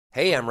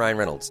Hey, I'm Ryan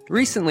Reynolds.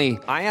 Recently,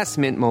 I asked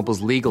Mint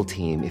Mobile's legal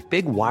team if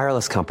big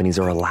wireless companies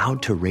are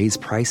allowed to raise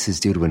prices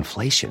due to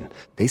inflation.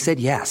 They said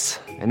yes.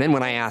 And then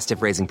when I asked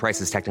if raising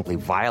prices technically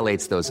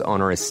violates those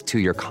onerous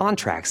two-year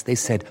contracts, they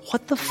said,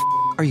 "What the f***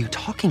 are you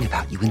talking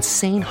about, you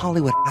insane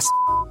Hollywood ass?"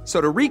 So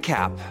to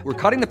recap, we're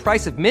cutting the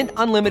price of Mint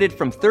Unlimited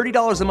from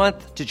 $30 a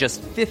month to just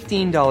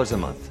 $15 a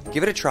month.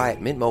 Give it a try at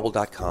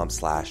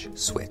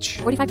mintmobile.com/switch.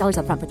 $45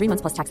 up front for 3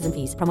 months plus taxes and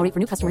fees. Promo rate for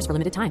new customers for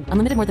limited time.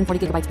 Unlimited more than 40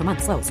 gigabytes per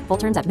month. Slows full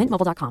terms at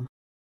mintmobile.com.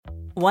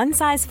 One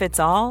size fits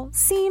all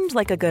seemed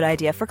like a good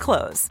idea for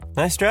clothes.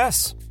 Nice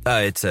dress.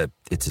 It's a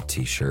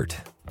t-shirt.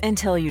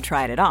 Until you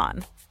tried it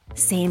on.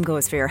 Same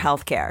goes for your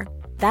healthcare.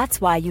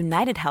 That's why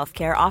United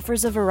Healthcare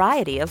offers a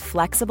variety of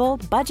flexible,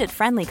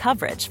 budget-friendly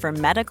coverage for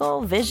medical,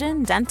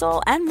 vision,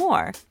 dental, and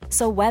more.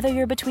 So whether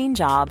you're between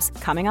jobs,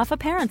 coming off a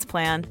parent's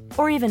plan,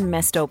 or even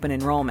missed open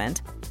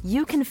enrollment,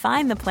 you can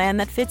find the plan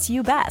that fits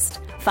you best.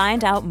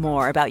 Find out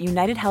more about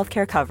United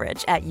Healthcare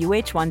coverage at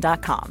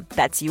uh1.com.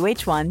 That's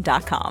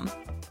uh1.com.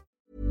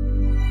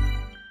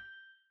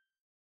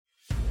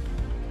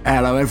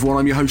 Hello everyone,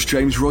 I'm your host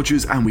James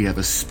Rogers, and we have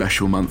a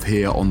special month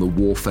here on the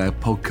Warfare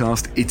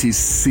Podcast. It is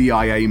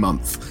CIA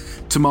month.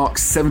 To mark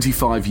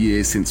 75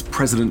 years since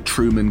President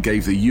Truman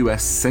gave the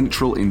US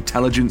Central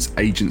Intelligence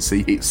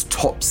Agency its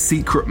top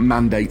secret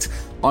mandate,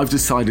 I've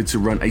decided to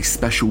run a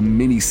special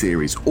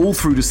mini-series all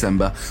through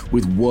December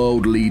with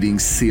world-leading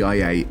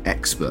CIA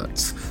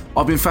experts.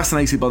 I've been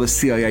fascinated by the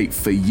CIA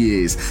for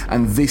years,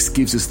 and this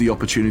gives us the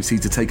opportunity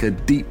to take a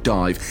deep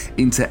dive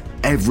into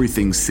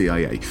everything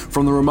CIA,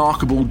 from the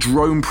remarkable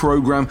drone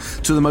program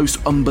to the most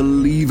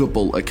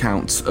unbelievable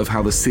accounts of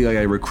how the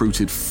CIA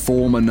recruited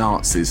former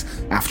Nazis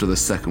after the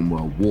Second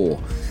World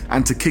War.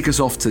 And to kick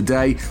us off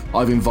today,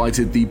 I've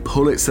invited the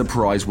Pulitzer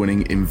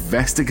Prize-winning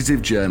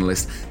investigative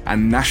journalist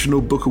and National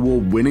Book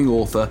Award-winning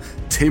author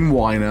Tim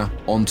Weiner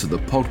onto the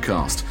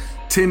podcast.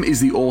 Tim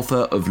is the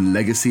author of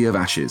Legacy of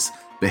Ashes,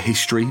 The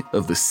History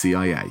of the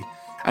CIA.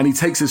 And he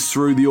takes us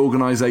through the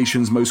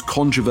organization's most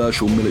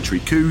controversial military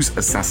coups,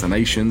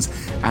 assassinations,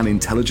 and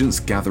intelligence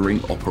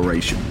gathering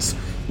operations.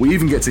 We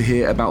even get to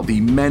hear about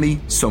the many,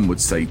 some would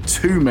say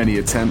too many,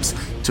 attempts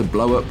to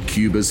blow up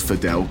Cuba's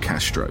Fidel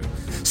Castro.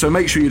 So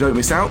make sure you don't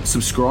miss out,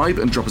 subscribe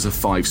and drop us a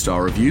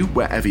 5-star review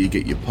wherever you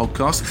get your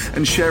podcasts,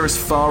 and share us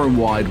far and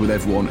wide with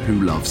everyone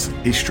who loves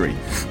history.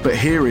 But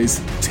here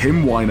is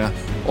Tim Weiner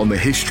on the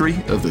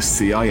history of the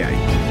CIA.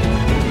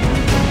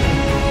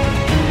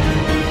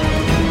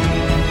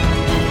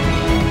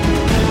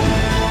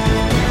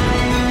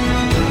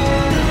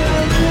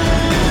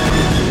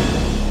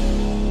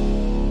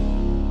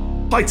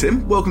 Hi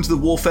Tim, welcome to the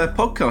Warfare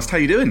Podcast. How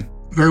you doing?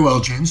 Very well,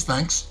 James,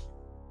 thanks.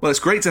 Well, it's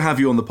great to have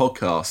you on the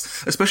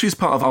podcast, especially as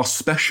part of our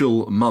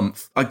special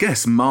month, I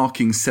guess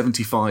marking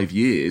 75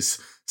 years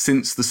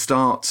since the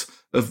start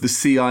of the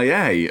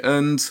CIA.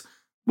 And,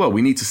 well,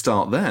 we need to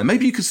start there.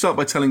 Maybe you could start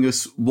by telling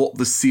us what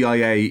the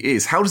CIA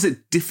is. How does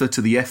it differ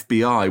to the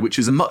FBI, which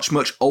is a much,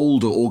 much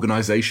older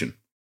organization?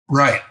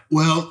 Right.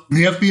 Well,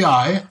 the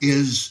FBI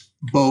is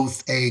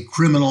both a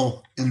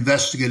criminal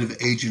investigative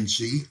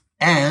agency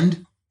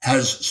and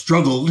has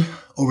struggled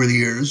over the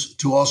years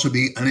to also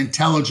be an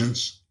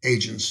intelligence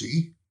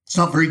agency. It's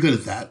not very good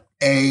at that.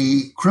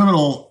 A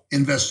criminal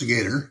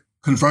investigator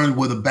confronted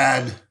with a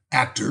bad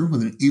actor,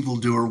 with an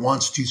evildoer,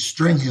 wants to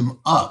string him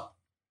up,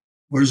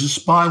 whereas a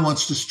spy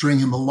wants to string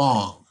him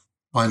along,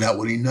 find out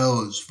what he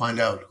knows, find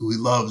out who he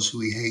loves,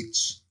 who he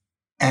hates.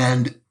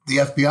 And the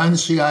FBI and the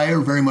CIA are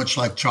very much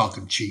like chalk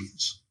and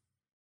cheese.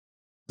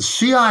 The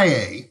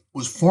CIA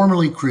was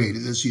formally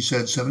created, as you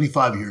said,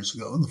 75 years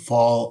ago in the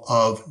fall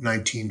of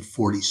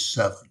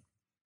 1947.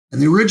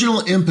 And the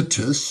original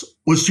impetus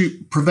was to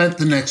prevent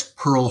the next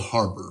Pearl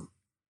Harbor.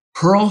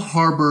 Pearl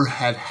Harbor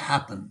had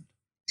happened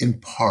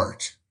in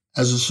part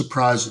as a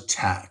surprise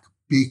attack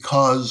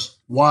because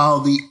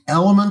while the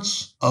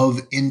elements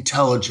of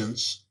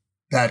intelligence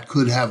that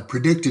could have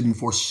predicted and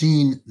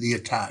foreseen the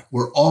attack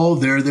were all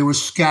there, they were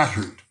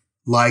scattered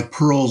like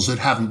pearls that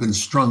haven't been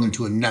strung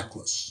into a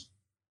necklace.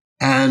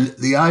 And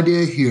the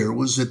idea here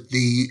was that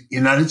the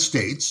United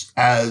States,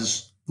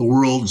 as the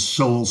world's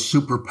sole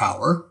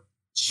superpower,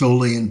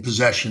 solely in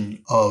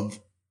possession of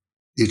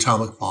the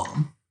atomic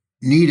bomb,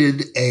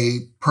 needed a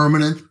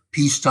permanent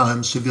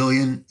peacetime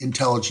civilian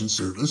intelligence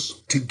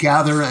service to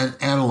gather and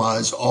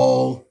analyze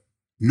all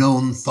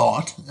known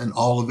thought and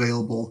all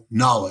available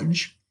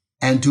knowledge,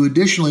 and to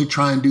additionally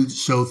try and do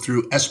so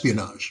through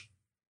espionage.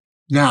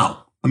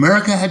 Now,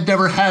 America had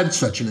never had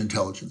such an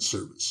intelligence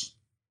service.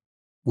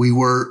 We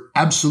were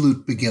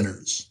absolute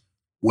beginners,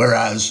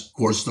 whereas, of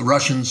course, the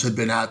Russians had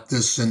been at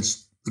this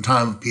since the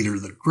time of Peter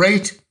the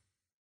Great.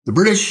 The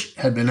British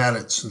had been at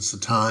it since the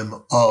time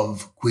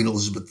of Queen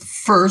Elizabeth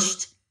I,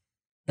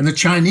 and the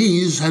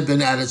Chinese had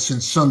been at it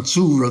since Sun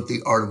Tzu wrote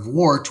The Art of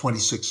War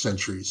 26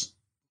 centuries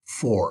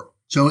before.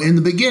 So in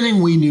the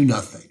beginning, we knew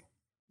nothing.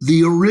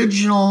 The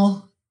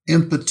original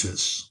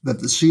impetus that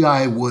the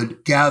CIA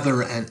would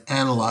gather and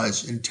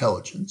analyze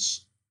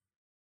intelligence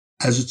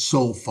as its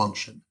sole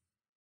function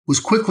was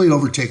quickly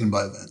overtaken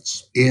by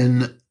events.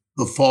 In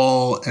the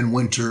fall and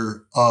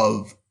winter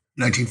of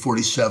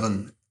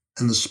 1947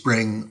 and the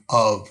spring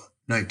of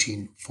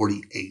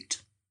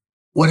 1948.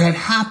 What had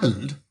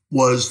happened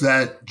was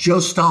that Joe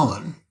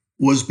Stalin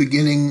was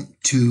beginning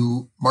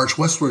to march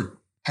westward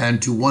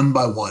and to one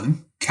by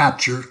one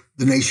capture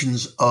the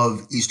nations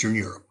of Eastern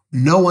Europe.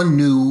 No one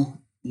knew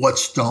what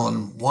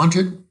Stalin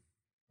wanted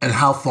and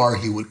how far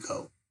he would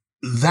go.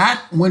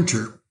 That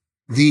winter,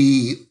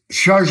 the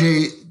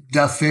chargé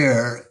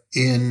d'affaires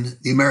in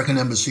the American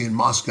embassy in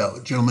Moscow,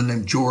 a gentleman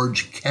named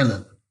George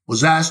Kennan,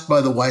 was asked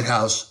by the White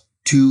House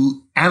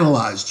to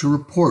analyze, to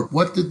report,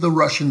 what did the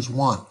Russians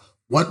want?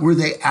 What were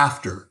they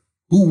after?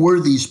 Who were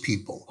these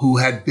people who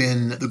had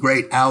been the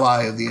great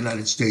ally of the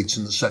United States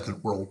in the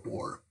Second World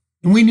War?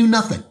 And we knew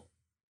nothing.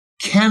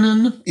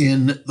 Kennan,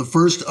 in the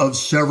first of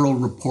several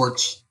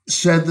reports,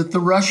 said that the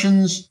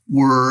Russians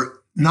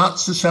were not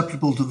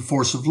susceptible to the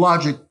force of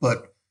logic,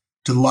 but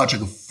to the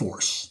logic of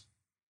force.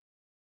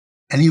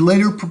 And he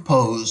later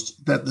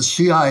proposed that the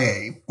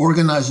CIA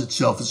organize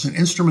itself as an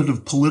instrument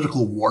of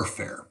political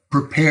warfare,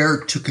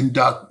 prepared to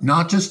conduct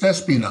not just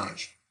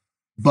espionage,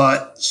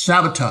 but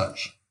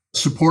sabotage,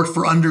 support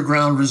for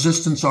underground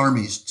resistance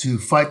armies to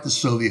fight the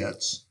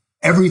Soviets,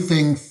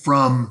 everything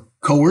from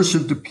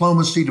coercive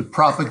diplomacy to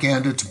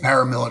propaganda to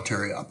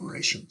paramilitary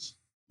operations.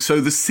 So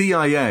the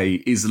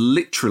CIA is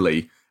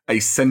literally a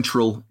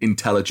central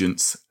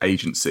intelligence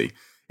agency.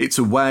 It's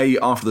a way,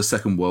 after the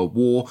Second World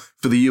War,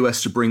 for the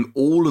US to bring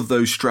all of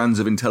those strands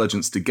of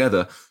intelligence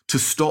together to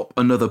stop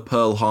another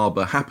Pearl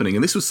Harbor happening.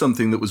 And this was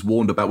something that was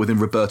warned about within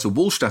Roberta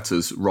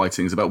Wallstatter's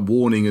writings about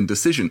warning and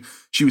decision.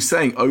 She was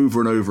saying over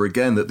and over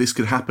again that this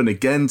could happen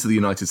again to the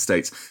United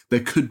States. There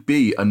could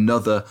be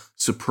another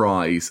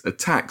surprise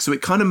attack. So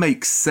it kind of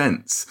makes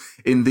sense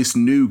in this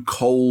new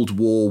Cold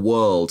War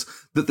world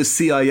that the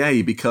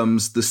CIA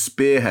becomes the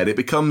spearhead. It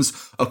becomes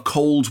a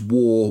Cold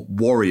War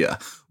warrior.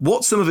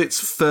 What's some of its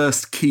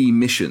first key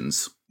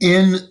missions?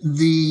 In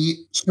the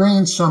spring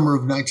and summer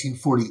of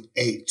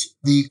 1948,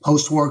 the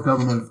post-war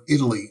government of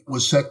Italy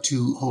was set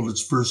to hold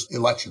its first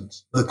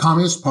elections. The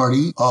Communist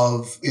Party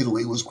of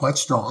Italy was quite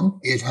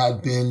strong. It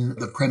had been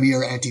the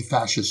premier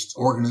anti-fascist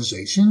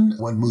organization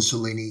when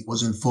Mussolini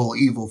was in full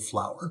evil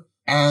flower.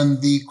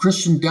 And the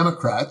Christian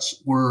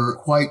Democrats were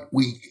quite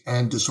weak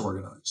and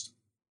disorganized.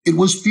 It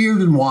was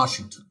feared in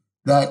Washington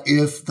that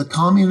if the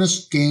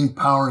communists gained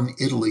power in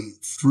Italy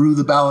through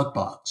the ballot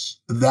box,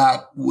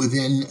 that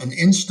within an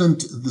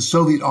instant the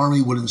Soviet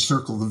army would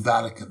encircle the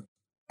Vatican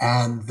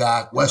and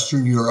that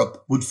Western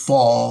Europe would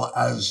fall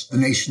as the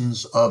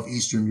nations of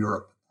Eastern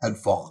Europe had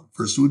fallen.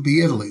 First it would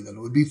be Italy, then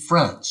it would be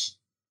France.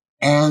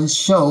 And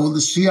so the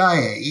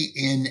CIA,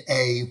 in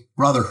a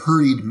rather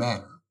hurried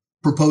manner,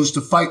 proposed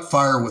to fight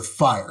fire with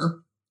fire,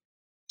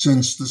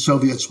 since the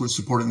Soviets were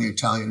supporting the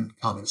Italian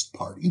Communist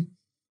Party.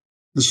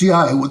 The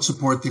CIA would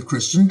support the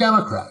Christian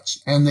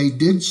Democrats, and they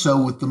did so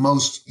with the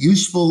most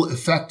useful,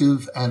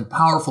 effective, and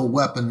powerful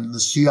weapon the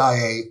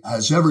CIA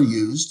has ever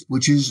used,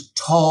 which is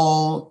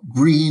tall,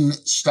 green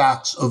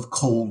stacks of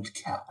cold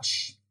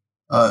cash.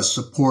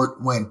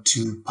 Support went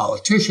to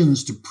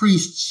politicians, to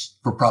priests,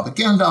 for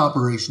propaganda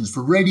operations,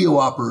 for radio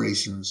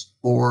operations,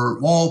 for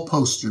wall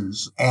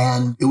posters,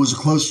 and it was a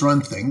close-run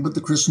thing, but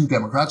the Christian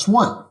Democrats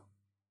won.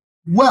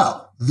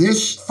 Well,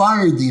 this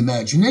fired the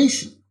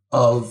imagination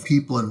of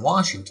people in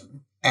Washington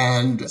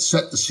and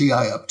set the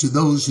CIA up, to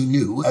those who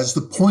knew, as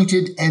the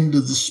pointed end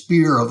of the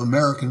spear of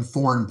American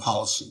foreign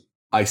policy.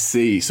 I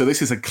see. So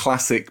this is a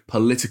classic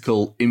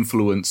political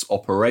influence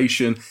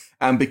operation.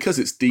 And because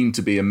it's deemed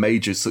to be a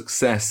major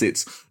success,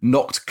 it's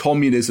knocked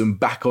communism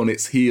back on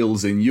its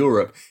heels in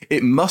Europe.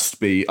 It must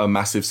be a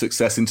massive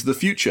success into the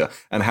future.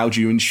 And how do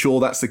you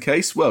ensure that's the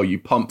case? Well, you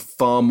pump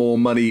far more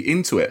money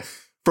into it.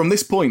 From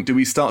this point, do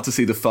we start to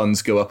see the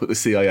funds go up at the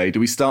CIA?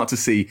 Do we start to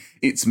see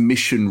its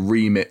mission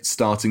remit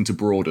starting to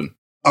broaden?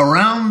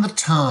 Around the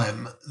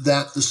time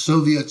that the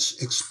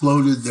Soviets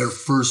exploded their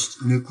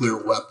first nuclear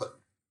weapon,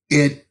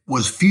 it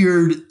was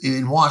feared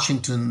in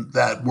Washington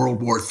that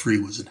World War III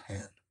was at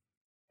hand.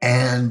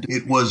 And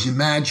it was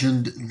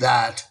imagined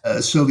that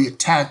Soviet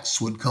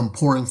tanks would come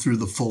pouring through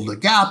the Fulda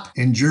Gap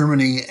in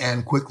Germany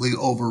and quickly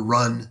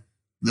overrun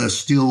the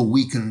still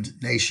weakened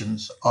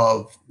nations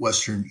of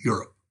Western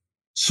Europe.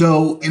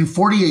 So in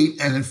 48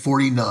 and in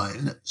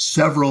 49,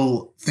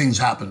 several things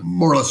happened,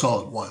 more or less all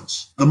at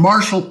once. The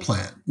Marshall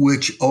Plan,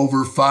 which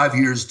over 5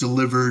 years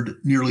delivered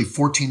nearly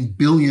 $14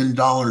 billion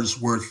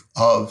worth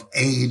of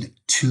aid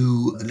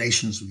to the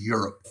nations of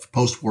Europe for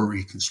post-war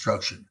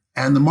reconstruction.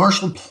 And the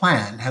Marshall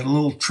Plan had a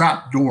little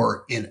trap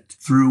door in it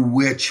through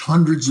which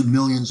hundreds of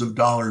millions of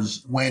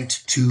dollars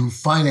went to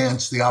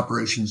finance the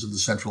operations of the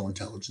Central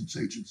Intelligence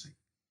Agency.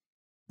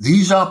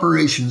 These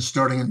operations,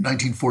 starting in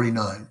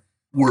 1949,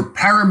 were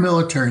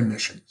paramilitary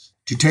missions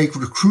to take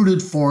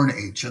recruited foreign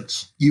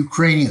agents,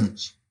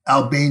 Ukrainians,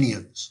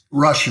 Albanians,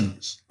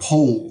 Russians,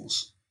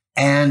 Poles,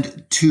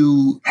 and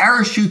to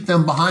parachute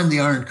them behind the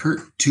Iron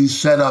Curtain to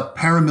set up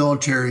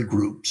paramilitary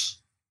groups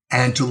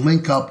and to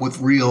link up with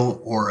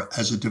real, or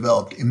as it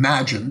developed,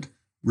 imagined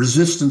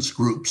resistance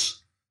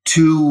groups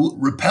to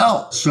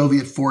repel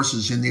Soviet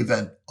forces in the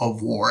event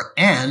of war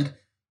and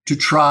to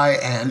try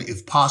and,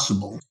 if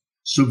possible,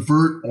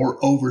 subvert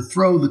or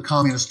overthrow the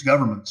communist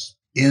governments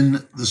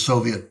in the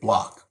Soviet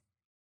bloc.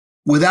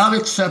 Without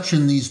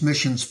exception, these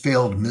missions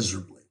failed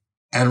miserably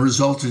and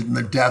resulted in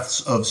the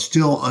deaths of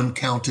still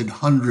uncounted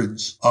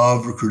hundreds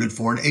of recruited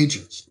foreign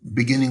agents,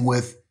 beginning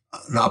with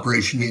an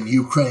operation in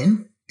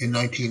Ukraine in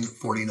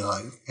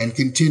 1949 and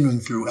continuing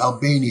through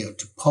Albania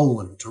to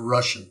Poland to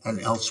Russia and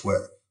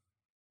elsewhere.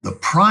 The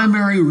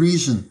primary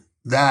reason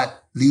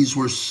that these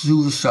were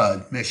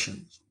suicide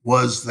missions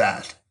was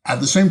that at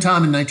the same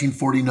time in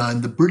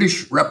 1949, the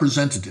British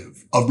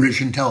representative of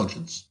British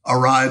intelligence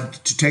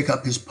arrived to take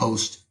up his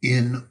post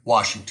in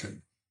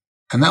Washington,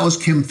 and that was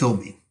Kim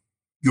Philby.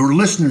 Your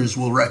listeners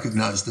will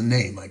recognize the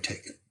name, I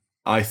take it.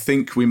 I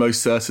think we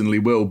most certainly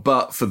will,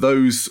 but for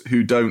those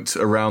who don't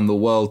around the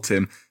world,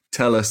 Tim,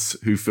 tell us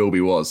who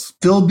Philby was.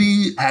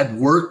 Philby had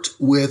worked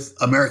with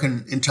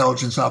American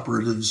intelligence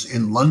operatives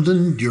in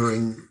London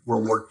during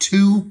World War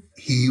II.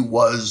 He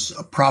was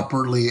a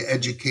properly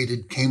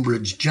educated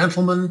Cambridge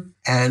gentleman,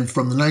 and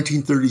from the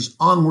 1930s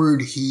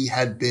onward, he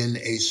had been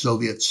a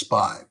Soviet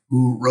spy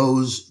who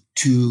rose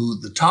to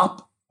the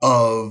top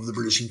of the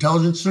British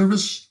intelligence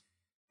service,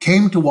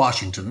 came to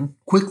Washington,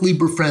 quickly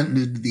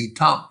befriended the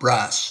top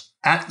brass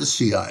at the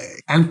CIA,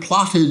 and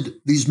plotted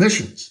these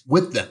missions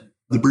with them.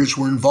 The British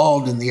were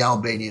involved in the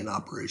Albanian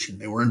operation.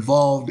 They were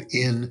involved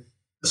in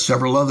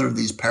several other of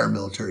these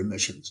paramilitary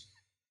missions.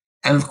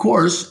 And of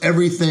course,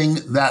 everything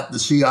that the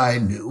CIA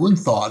knew and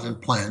thought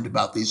and planned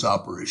about these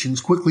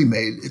operations quickly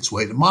made its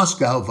way to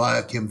Moscow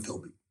via Kim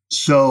Philby.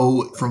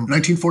 So from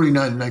 1949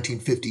 to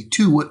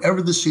 1952,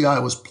 whatever the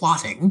CIA was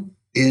plotting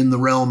in the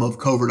realm of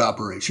covert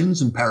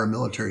operations and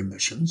paramilitary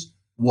missions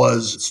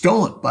was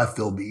stolen by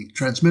Philby,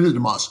 transmitted to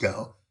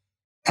Moscow.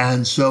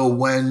 And so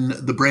when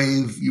the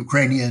brave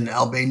Ukrainian,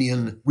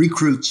 Albanian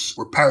recruits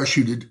were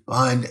parachuted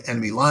behind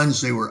enemy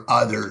lines, they were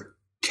either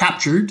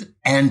captured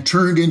and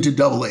turned into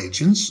double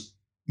agents,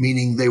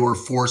 meaning they were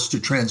forced to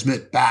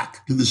transmit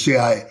back to the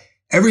CIA,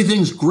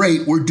 everything's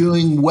great, we're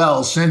doing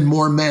well, send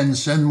more men,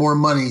 send more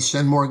money,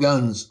 send more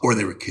guns, or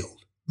they were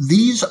killed.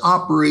 These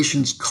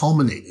operations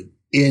culminated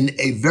in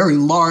a very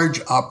large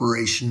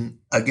operation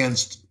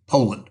against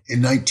Poland.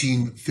 In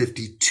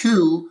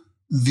 1952,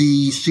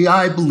 the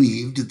CIA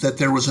believed that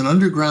there was an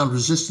underground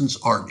resistance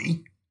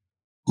army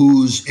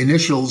whose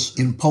initials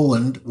in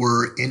Poland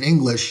were in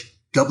English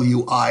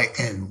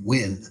WIN,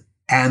 WIN.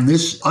 And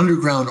this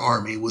underground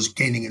army was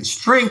gaining in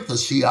strength. The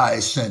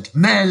CIA sent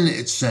men,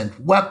 it sent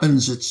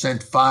weapons, it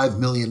sent $5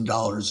 million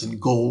in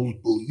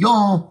gold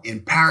bullion,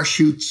 in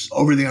parachutes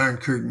over the Iron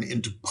Curtain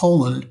into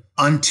Poland,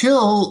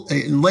 until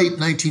in late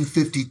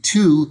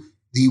 1952,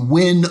 the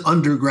WIN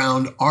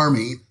underground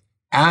army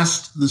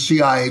asked the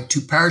CIA to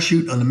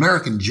parachute an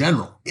American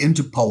general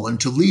into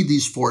Poland to lead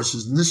these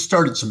forces. And this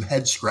started some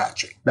head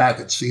scratching back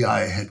at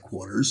CIA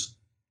headquarters.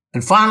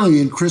 And finally,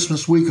 in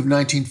Christmas week of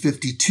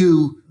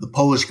 1952, the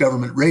Polish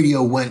government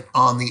radio went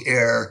on the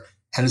air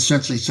and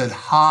essentially said,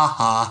 ha,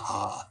 ha,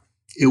 ha.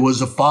 It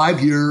was a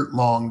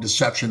 5-year-long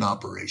deception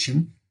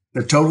operation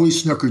that totally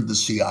snookered the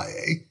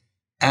CIA.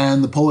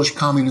 And the Polish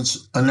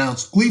communists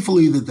announced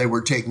gleefully that they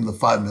were taking the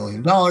 $5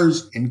 million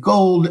in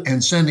gold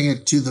and sending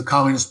it to the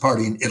Communist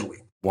Party in Italy.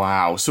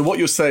 Wow. So what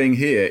you're saying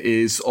here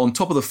is, on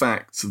top of the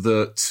fact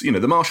that,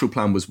 the Marshall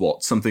Plan was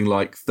what? Something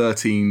like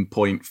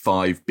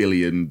 $13.5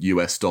 billion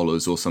US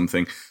or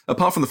something.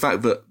 Apart from the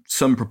fact that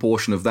some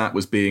proportion of that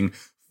was being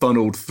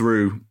funneled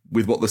through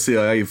with what the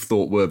CIA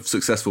thought were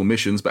successful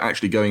missions, but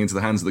actually going into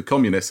the hands of the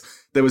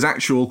communists, there was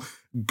actual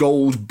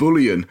gold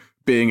bullion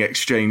being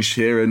exchanged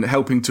here and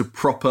helping to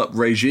prop up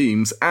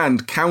regimes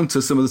and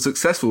counter some of the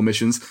successful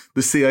missions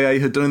the CIA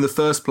had done in the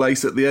first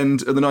place at the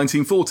end of the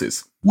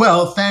 1940s.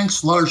 Well,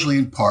 thanks largely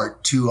in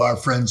part to our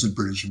friends at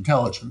British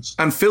intelligence.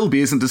 And Philby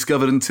isn't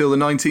discovered until the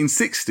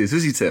 1960s,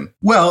 is he, Tim?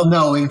 Well,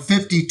 no, in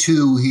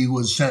 52, he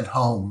was sent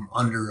home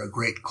under a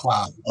great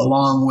cloud,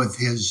 along with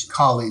his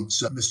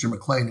colleagues, Mr.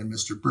 McLean and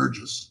Mr.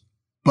 Burgess.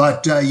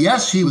 But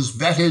yes, he was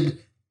vetted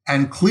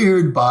and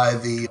cleared by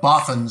the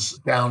Boffins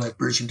down at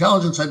British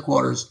intelligence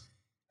headquarters.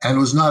 And it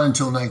was not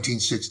until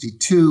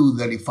 1962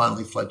 that he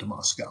finally fled to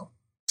Moscow.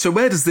 So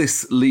where does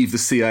this leave the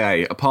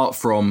CIA, apart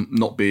from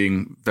not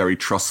being very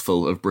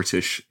trustful of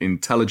British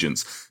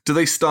intelligence? Do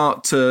they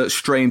start to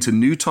stray into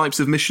new types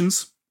of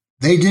missions?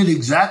 They did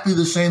exactly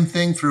the same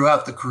thing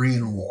throughout the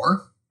Korean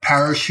War,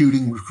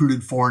 parachuting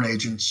recruited foreign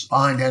agents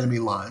behind enemy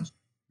lines.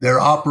 Their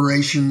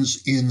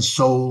operations in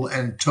Seoul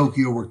and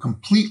Tokyo were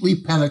completely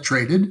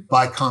penetrated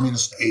by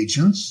communist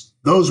agents.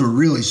 Those were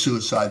really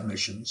suicide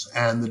missions,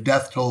 and the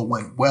death toll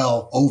went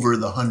well over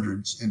the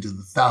hundreds into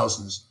the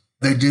thousands.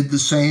 They did the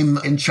same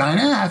in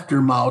China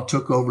after Mao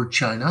took over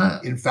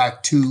China. In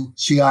fact, 2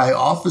 CIA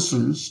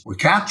officers were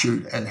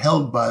captured and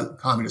held by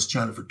Communist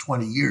China for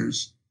 20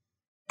 years.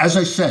 As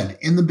I said,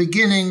 in the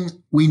beginning,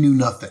 we knew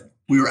nothing.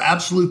 We were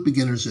absolute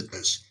beginners at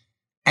this.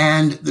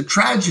 And the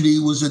tragedy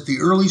was that the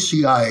early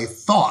CIA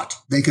thought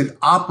they could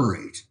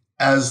operate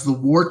as the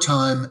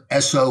wartime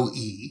SOE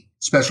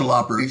Special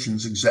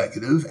Operations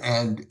Executive,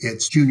 and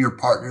its junior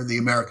partner, the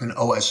American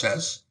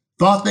OSS,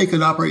 thought they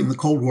could operate in the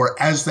Cold War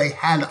as they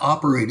had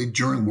operated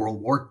during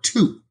World War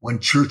II, when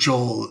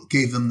Churchill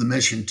gave them the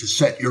mission to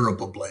set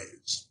Europe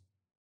ablaze.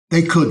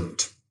 They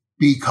couldn't,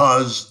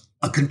 because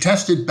a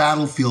contested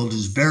battlefield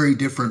is very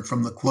different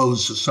from the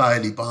closed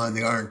society behind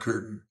the Iron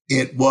Curtain.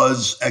 It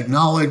was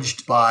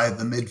acknowledged by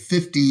the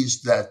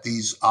mid-50s that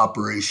these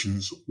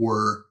operations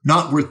were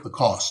not worth the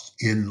cost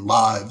in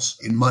lives,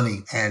 in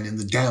money, and in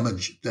the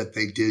damage that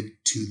they did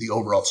to the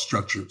overall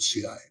structure of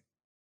CIA.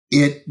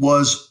 It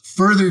was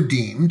further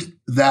deemed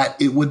that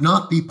it would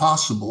not be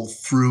possible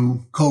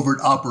through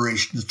covert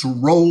operations to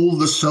roll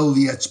the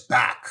Soviets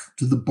back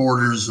to the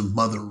borders of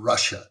Mother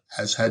Russia,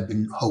 as had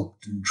been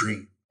hoped and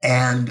dreamed.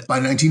 And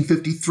by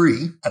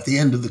 1953, at the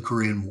end of the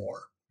Korean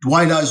War,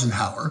 Dwight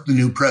Eisenhower, the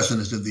new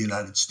president of the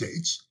United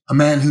States, a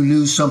man who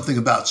knew something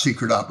about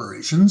secret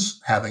operations,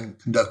 having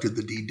conducted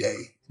the D-Day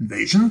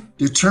invasion,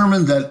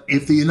 determined that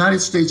if the United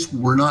States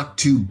were not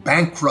to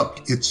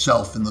bankrupt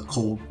itself in the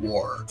Cold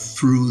War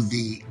through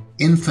the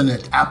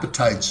infinite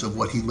appetites of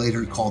what he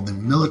later called the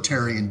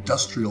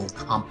military-industrial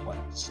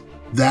complex,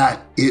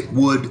 that it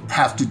would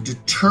have to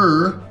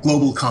deter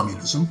global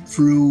communism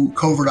through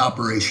covert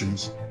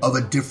operations of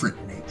a different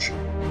nature.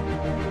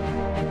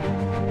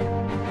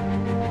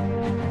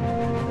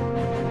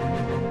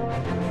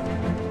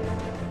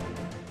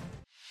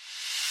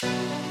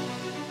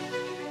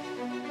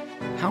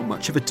 How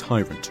much of a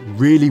tyrant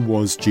really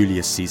was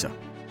Julius Caesar?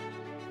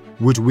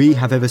 Would we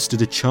have ever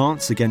stood a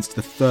chance against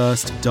the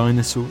first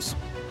dinosaurs?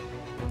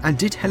 And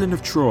did Helen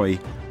of Troy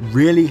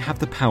really have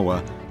the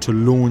power to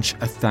launch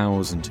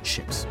 1,000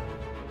 ships?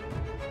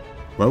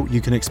 Well,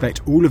 you can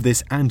expect all of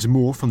this and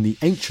more from the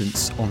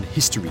Ancients on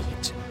History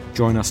Hit.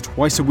 Join us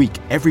twice a week,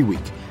 every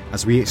week,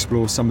 as we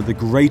explore some of the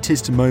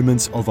greatest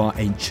moments of our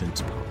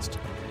ancient past.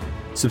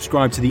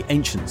 Subscribe to The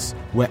Ancients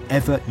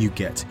wherever you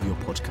get your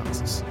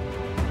podcasts.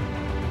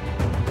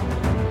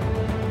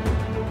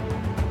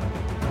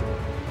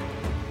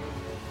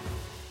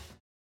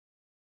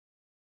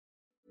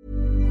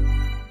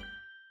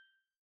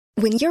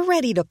 When you're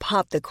ready to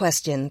pop the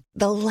question,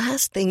 the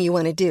last thing you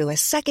want to do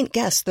is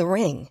second-guess the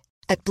ring.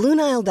 At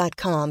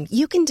BlueNile.com,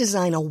 you can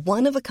design a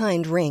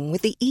one-of-a-kind ring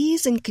with the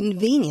ease and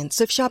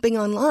convenience of shopping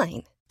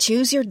online.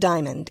 Choose your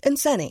diamond and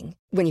setting.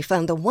 When you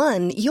find the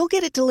one, you'll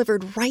get it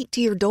delivered right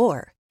to your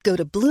door. Go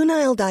to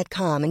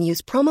BlueNile.com and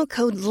use promo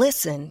code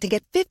LISTEN to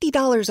get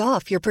 $50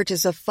 off your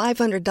purchase of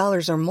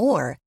 $500 or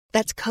more.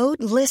 That's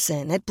code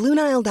LISTEN at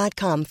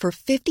BlueNile.com for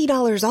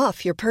 $50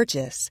 off your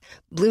purchase.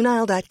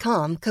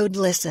 BlueNile.com, code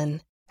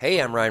LISTEN. Hey,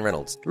 I'm Ryan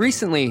Reynolds.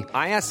 Recently,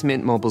 I asked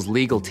Mint Mobile's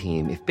legal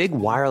team if big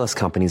wireless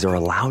companies are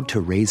allowed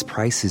to raise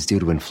prices due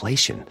to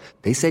inflation.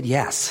 They said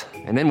yes.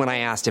 And then when I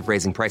asked if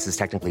raising prices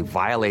technically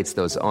violates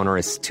those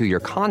onerous 2-year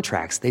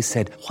contracts, they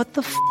said, "What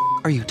the f***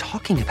 are you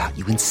talking about,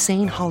 you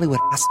insane Hollywood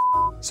ass?"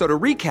 So to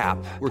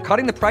recap, we're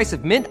cutting the price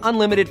of Mint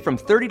Unlimited from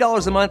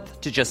 $30 a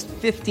month to just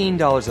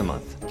 $15 a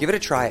month. Give it a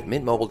try at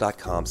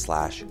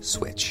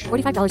mintmobile.com/switch.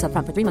 $45 up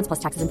front for 3 months plus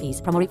taxes and fees.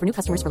 Promo rate for new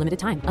customers for limited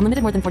time.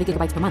 Unlimited more than 40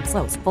 gigabytes per month.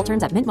 Slows full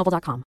terms at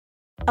mintmobile.com.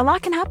 A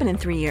lot can happen in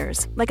 3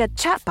 years, like a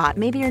chatbot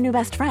may be your new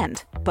best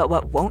friend. But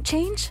what won't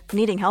change?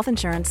 Needing health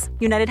insurance.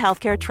 United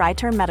Healthcare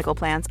Tri-Term Medical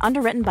Plans,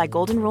 underwritten by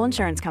Golden Rule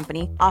Insurance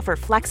Company, offer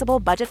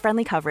flexible,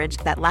 budget-friendly coverage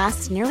that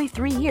lasts nearly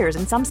 3 years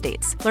in some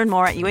states. Learn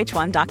more at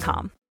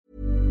uh1.com.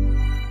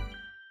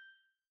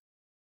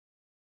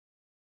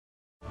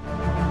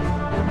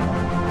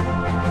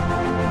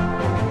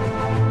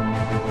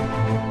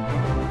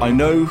 I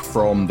know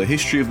from the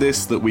history of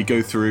this that we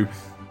go through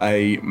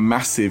a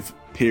massive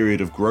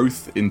period of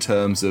growth in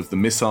terms of the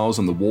missiles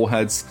and the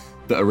warheads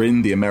that are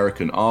in the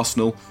American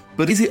arsenal,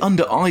 but is it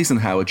under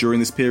Eisenhower during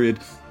this period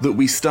that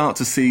we start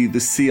to see the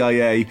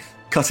CIA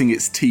cutting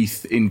its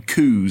teeth in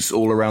coups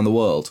all around the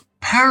world?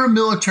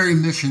 Paramilitary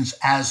missions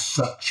as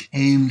such,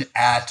 aimed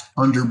at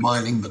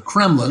undermining the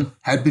Kremlin,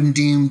 had been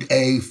deemed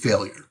a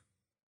failure.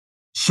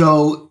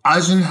 So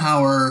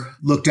Eisenhower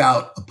looked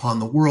out upon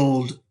the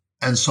world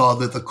and saw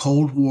that the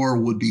Cold War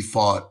would be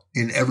fought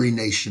in every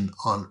nation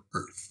on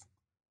Earth.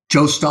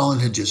 Joe Stalin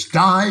had just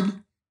died.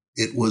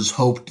 It was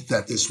hoped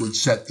that this would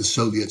set the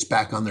Soviets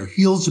back on their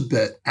heels a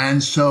bit.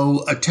 And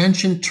so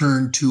attention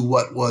turned to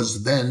what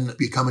was then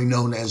becoming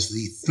known as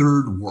the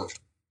Third World.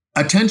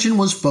 Attention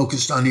was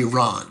focused on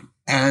Iran.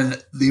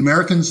 And the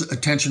Americans'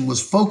 attention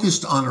was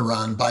focused on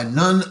Iran by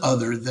none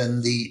other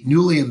than the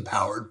newly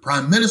empowered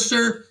Prime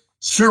Minister,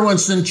 Sir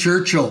Winston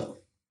Churchill.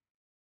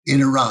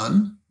 In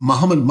Iran,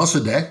 Mohammad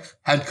Mossadegh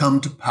had come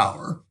to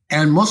power,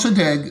 and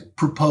Mossadegh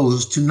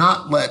proposed to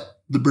not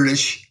let the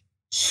British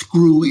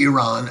screw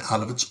Iran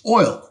out of its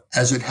oil,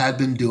 as it had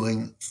been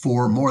doing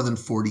for more than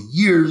 40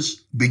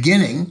 years,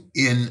 beginning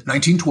in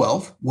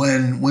 1912,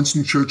 when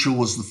Winston Churchill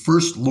was the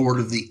first Lord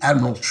of the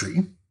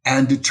Admiralty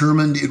and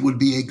determined it would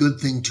be a good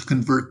thing to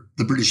convert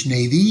the British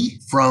Navy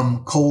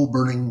from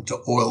coal-burning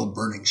to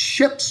oil-burning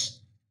ships.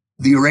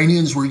 The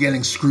Iranians were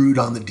getting screwed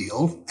on the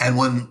deal, and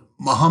when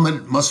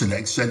Mohammad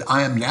Mossadegh said,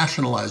 "I am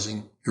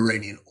nationalizing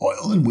Iranian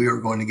oil, and we are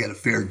going to get a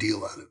fair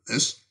deal out of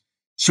this,"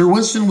 Sir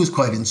Winston was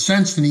quite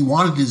incensed and he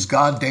wanted his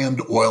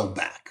goddamned oil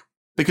back.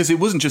 Because it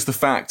wasn't just the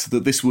fact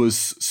that this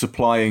was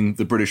supplying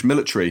the British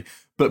military,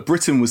 but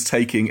Britain was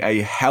taking a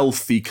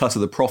healthy cut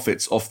of the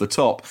profits off the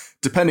top.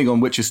 Depending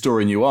on which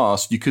historian you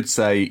ask, you could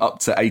say up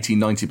to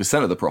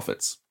 80-90% of the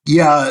profits.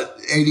 Yeah,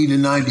 80 to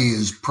 90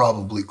 is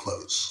probably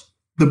close.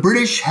 The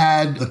British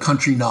had the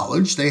country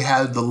knowledge. They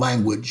had the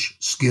language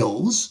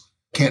skills.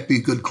 Can't be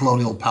a good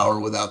colonial power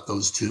without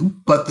those two.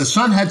 But the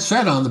sun had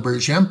set on the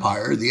British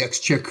Empire. The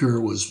exchequer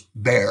was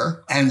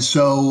bare. And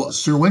so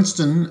Sir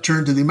Winston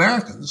turned to the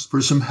Americans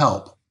for some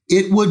help.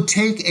 It would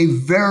take a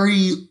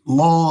very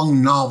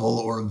long novel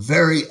or a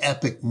very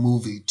epic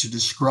movie to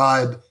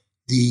describe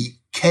the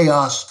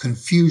chaos,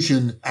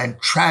 confusion, and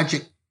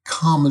tragic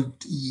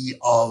comedy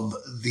of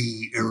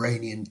the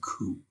Iranian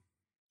coup.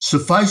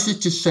 Suffice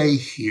it to say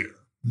here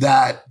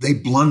that they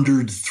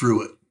blundered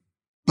through it.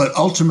 But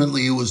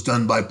ultimately, it was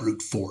done by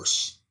brute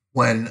force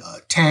when a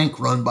tank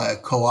run by a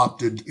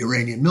co-opted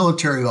Iranian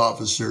military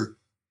officer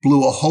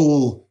blew a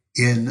hole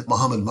in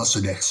Mohammad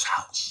Mossadegh's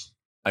house.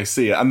 I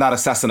see it. And that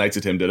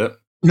assassinated him, did it?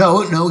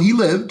 No, he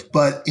lived.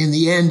 But in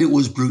the end, it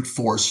was brute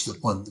force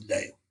that won the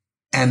day.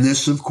 And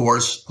this, of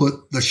course,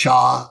 put the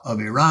Shah of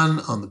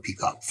Iran on the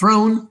peacock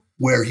throne,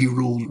 where he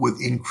ruled with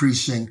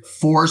increasing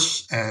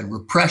force and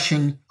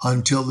repression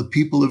until the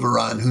people of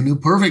Iran, who knew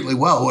perfectly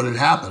well what had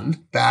happened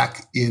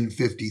back in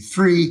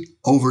 1953,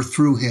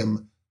 overthrew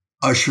him,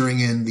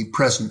 ushering in the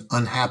present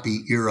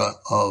unhappy era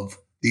of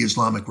the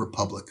Islamic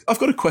Republic. I've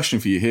got a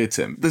question for you here,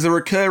 Tim. There's a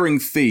recurring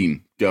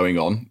theme going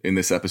on in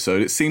this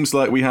episode. It seems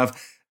like we have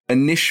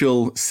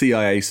initial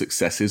CIA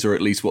successes, or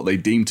at least what they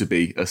deem to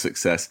be a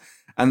success,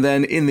 and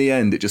then in the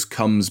end, it just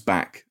comes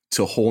back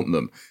to haunt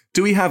them.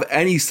 Do we have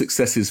any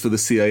successes for the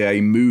CIA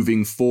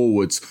moving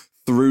forwards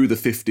through the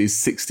 50s,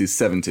 60s,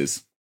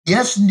 70s?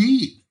 Yes,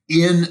 indeed.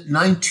 In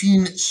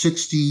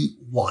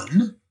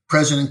 1961,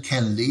 President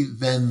Kennedy,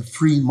 then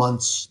 3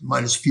 months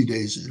minus a few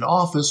days in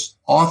office,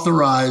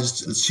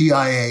 authorized the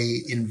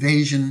CIA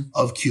invasion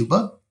of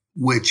Cuba,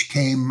 which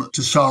came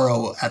to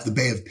sorrow at the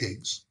Bay of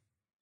Pigs.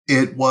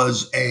 It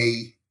was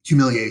a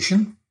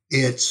humiliation.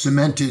 It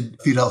cemented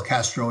Fidel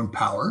Castro in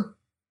power,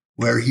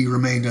 where he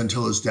remained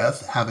until his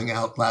death, having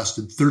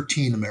outlasted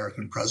 13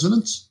 American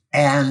presidents.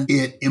 And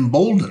it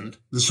emboldened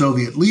the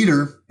Soviet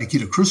leader,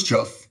 Nikita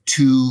Khrushchev,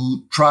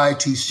 to try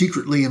to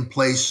secretly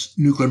emplace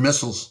nuclear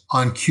missiles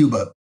on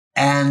Cuba.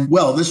 And,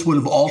 well, this would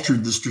have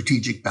altered the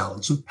strategic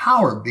balance of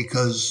power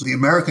because the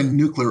American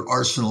nuclear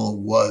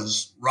arsenal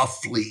was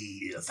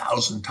roughly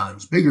 1,000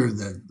 times bigger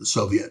than the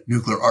Soviet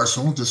nuclear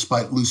arsenal,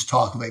 despite loose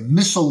talk of a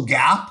missile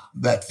gap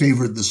that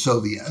favored the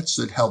Soviets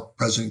that helped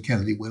President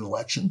Kennedy win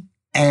election.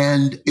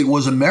 And it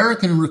was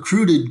American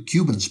recruited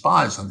Cuban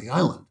spies on the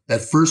island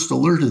that first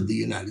alerted the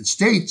United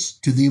States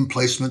to the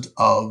emplacement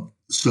of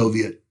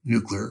Soviet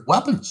nuclear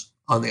weapons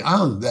on the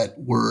island that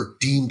were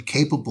deemed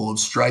capable of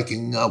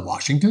striking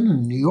Washington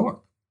and New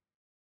York.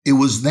 It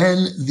was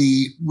then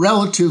the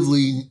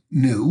relatively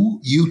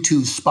new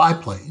U-2 spy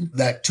plane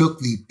that took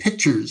the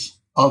pictures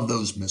of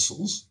those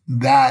missiles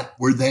that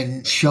were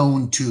then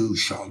shown to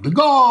Charles de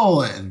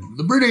Gaulle and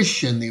the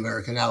British and the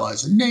American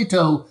allies in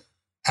NATO,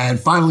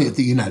 and finally at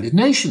the United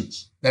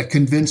Nations, that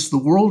convinced the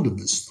world of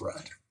this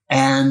threat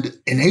and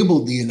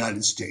enabled the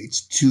United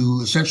States to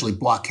essentially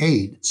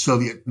blockade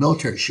Soviet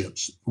military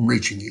ships from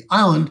reaching the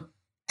island,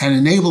 and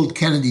enabled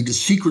Kennedy to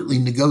secretly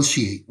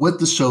negotiate with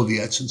the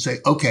Soviets and say,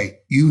 okay,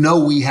 you know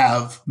we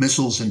have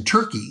missiles in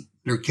Turkey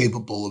that are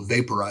capable of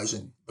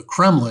vaporizing the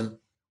Kremlin.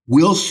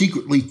 We'll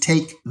secretly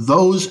take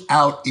those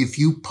out if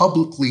you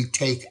publicly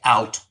take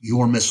out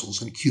your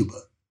missiles in Cuba.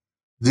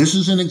 This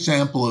is an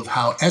example of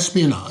how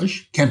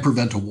espionage can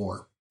prevent a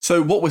war.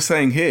 So what we're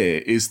saying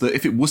here is that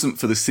if it wasn't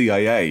for the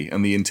CIA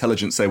and the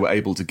intelligence they were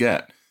able to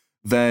get,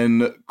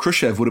 then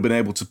Khrushchev would have been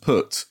able to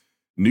put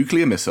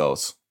nuclear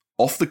missiles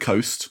off the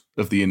coast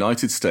of the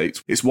United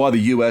States. It's why the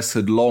US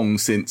had long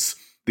since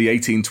the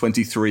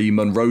 1823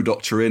 Monroe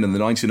Doctrine and the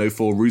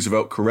 1904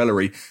 Roosevelt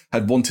Corollary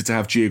had wanted to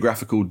have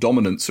geographical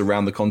dominance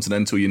around the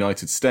continental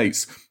United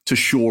States to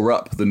shore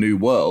up the New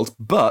World.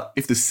 But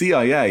if the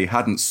CIA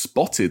hadn't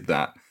spotted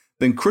that,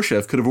 then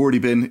Khrushchev could have already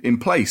been in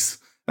place.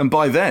 And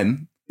by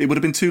then, it would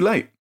have been too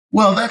late.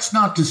 Well, that's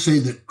not to say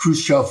that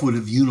Khrushchev would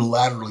have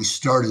unilaterally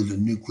started a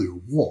nuclear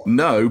war.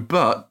 No,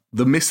 but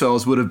the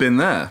missiles would have been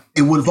there.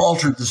 It would have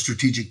altered the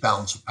strategic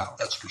balance of power,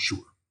 that's for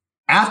sure.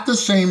 At the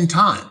same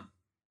time,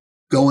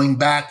 going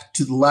back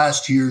to the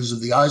last years of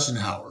the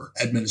Eisenhower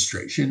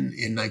administration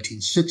in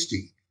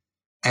 1960,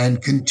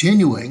 and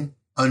continuing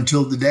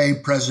until the day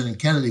President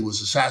Kennedy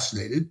was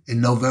assassinated in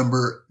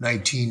November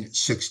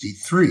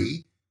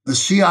 1963, the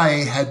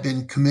CIA had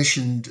been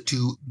commissioned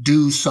to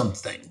do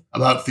something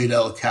about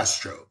Fidel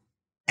Castro.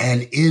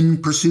 And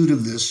in pursuit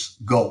of this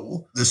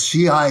goal, the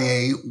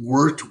CIA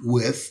worked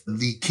with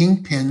the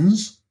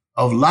kingpins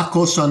of La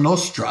Cosa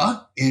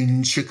Nostra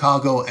in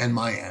Chicago and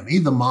Miami,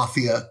 the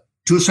mafia,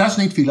 to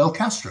assassinate Fidel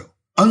Castro,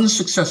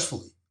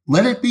 unsuccessfully.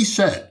 Let it be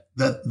said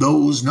that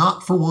those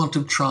not for want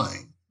of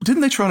trying.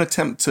 Didn't they try and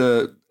attempt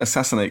to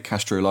assassinate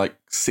Castro like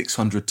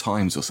 600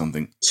 times or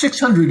something?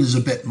 600 is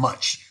a bit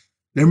much.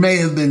 There may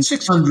have been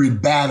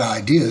 600 bad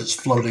ideas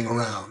floating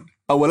around.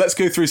 Oh, well, let's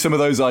go through some of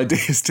those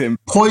ideas, Tim.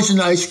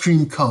 Poisoned ice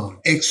cream cone,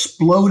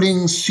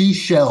 exploding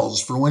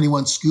seashells for when he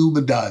went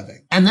scuba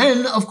diving. And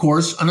then, of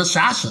course, an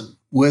assassin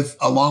with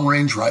a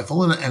long-range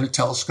rifle and a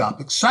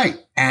telescopic sight.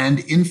 And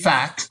in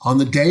fact, on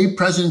the day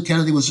President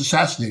Kennedy was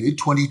assassinated,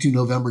 22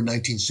 November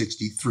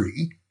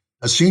 1963,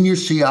 a senior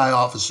CI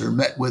officer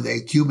met with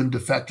a Cuban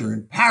defector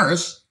in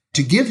Paris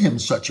to give him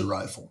such a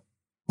rifle.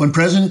 When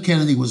President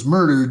Kennedy was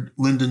murdered,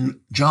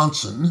 Lyndon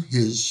Johnson,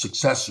 his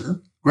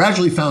successor,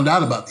 gradually found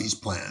out about these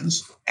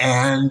plans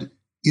and,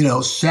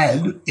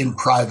 said in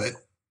private,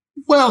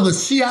 well, the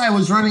CIA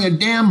was running a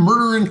damn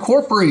Murder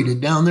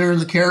Incorporated down there in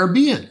the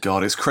Caribbean.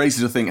 God, it's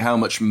crazy to think how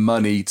much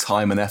money,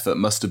 time and effort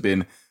must have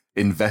been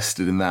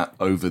invested in that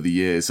over the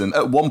years. And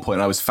at one point,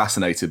 I was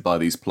fascinated by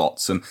these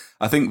plots. And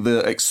I think the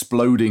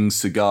exploding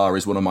cigar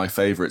is one of my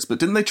favorites. But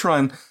didn't they try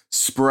and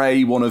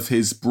spray one of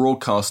his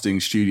broadcasting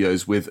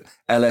studios with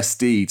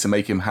LSD to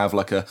make him have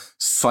like a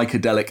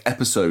psychedelic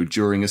episode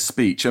during a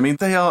speech? I mean,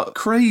 they are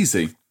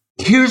crazy.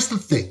 Here's the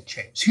thing,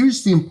 James.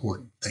 Here's the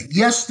important thing.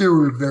 Yes, there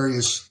were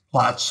various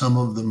plots, some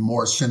of them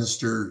more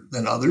sinister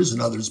than others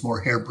and others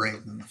more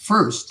harebrained than the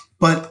first.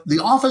 But the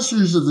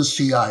officers of the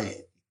CIA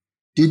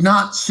did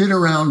not sit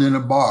around in a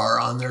bar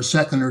on their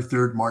second or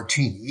third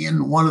martini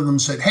and one of them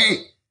said, hey,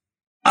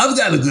 I've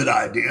got a good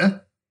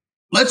idea.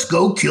 Let's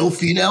go kill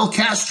Fidel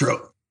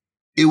Castro.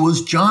 It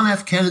was John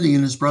F. Kennedy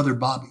and his brother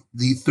Bobby,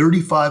 the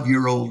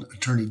 35-year-old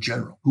attorney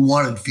general, who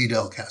wanted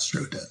Fidel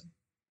Castro dead.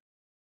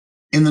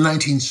 In the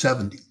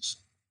 1970s,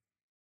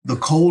 the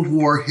Cold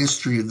War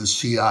history of the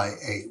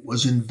CIA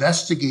was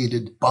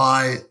investigated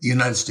by the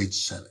United States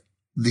Senate.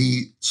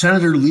 The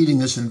senator leading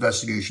this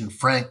investigation,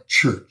 Frank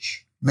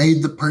Church,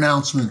 made the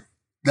pronouncement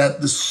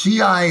that the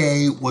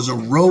CIA was a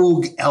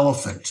rogue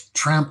elephant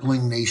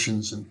trampling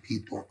nations and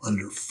people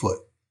underfoot.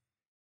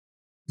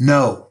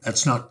 No,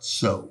 that's not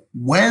so.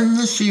 When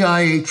the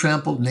CIA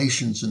trampled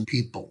nations and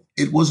people,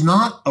 it was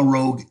not a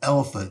rogue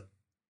elephant.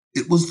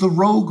 It was the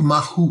rogue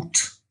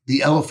mahout,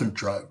 the elephant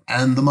driver.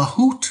 And the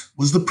mahout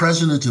was the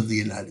president of the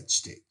United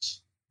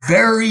States.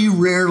 Very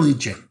rarely,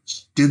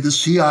 James, did the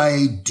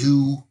CIA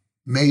do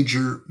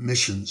major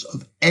missions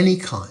of any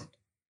kind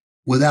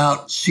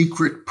without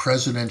secret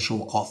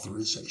presidential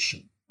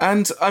authorization.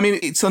 And, I mean,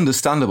 it's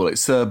understandable.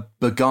 It's a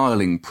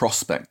beguiling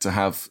prospect to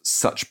have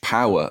such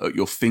power at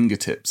your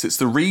fingertips. It's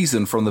the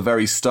reason from the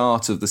very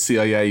start of the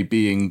CIA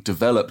being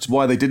developed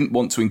why they didn't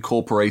want to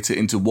incorporate it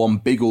into one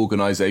big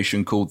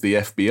organization called the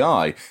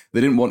FBI.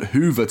 They didn't want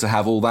Hoover to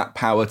have all that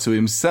power to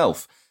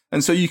himself.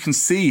 And so you can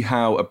see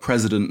how a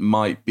president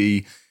might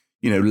be,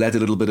 led a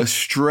little bit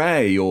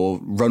astray or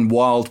run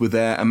wild with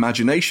their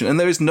imagination. And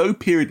there is no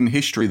period in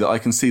history that I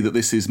can see that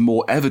this is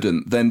more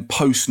evident than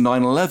post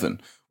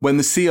 9/11. When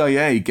the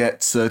CIA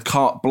gets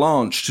carte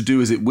blanche to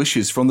do as it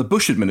wishes from the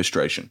Bush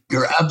administration.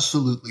 You're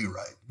absolutely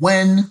right.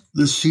 When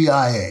the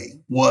CIA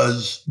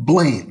was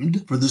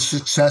blamed for the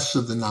success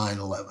of the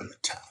 9/11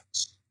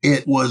 attacks,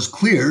 it was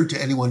clear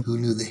to anyone who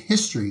knew the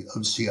history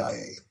of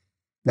CIA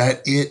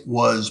that it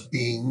was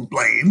being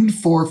blamed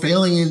for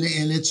failing in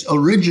its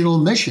original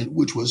mission,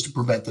 which was to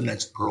prevent the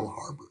next Pearl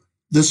Harbor.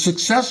 The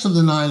success of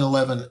the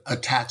 9/11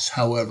 attacks,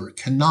 however,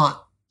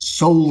 cannot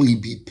solely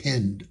be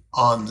pinned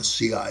on the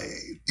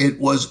CIA. It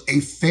was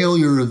a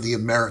failure of the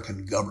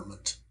American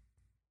government.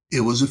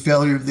 It was a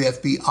failure of the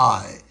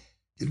FBI.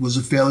 It was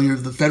a failure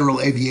of the Federal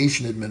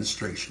Aviation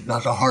Administration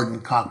not to harden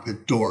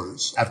cockpit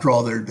doors. After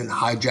all, there had been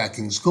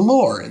hijackings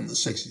galore in the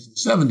 60s and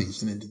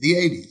 70s and into the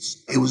 80s.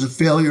 It was a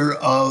failure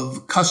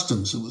of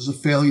customs. It was a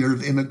failure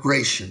of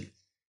immigration.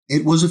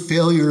 It was a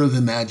failure of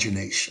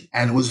imagination.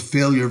 And it was a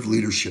failure of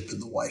leadership in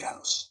the White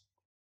House.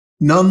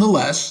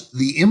 Nonetheless,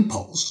 the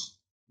impulse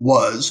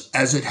was,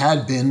 as it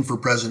had been for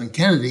President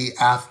Kennedy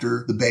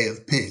after the Bay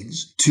of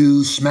Pigs,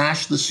 to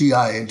smash the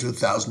CIA into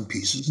 1,000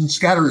 pieces and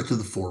scatter it to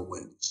the four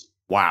winds.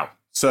 Wow.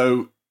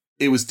 So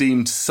it was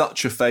deemed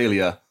such a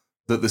failure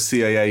that the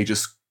CIA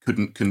just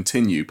couldn't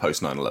continue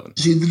post 9/11.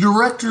 See, the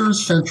Director of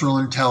Central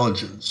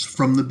Intelligence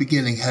from the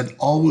beginning had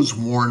always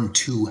worn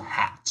two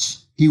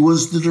hats. He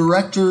was the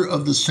Director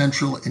of the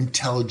Central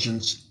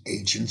Intelligence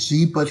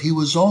Agency, but he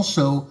was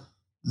also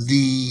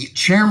the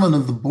chairman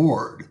of the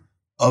board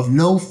of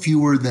no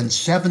fewer than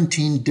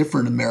 17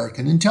 different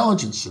American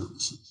intelligence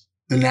services.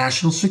 The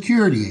National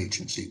Security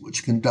Agency,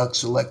 which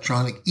conducts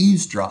electronic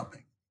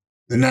eavesdropping.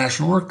 The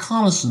National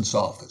Reconnaissance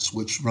Office,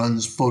 which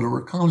runs photo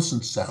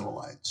reconnaissance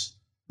satellites.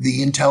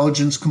 The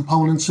intelligence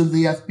components of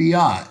the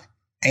FBI.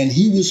 And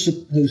he was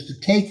supposed to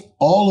take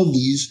all of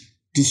these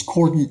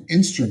discordant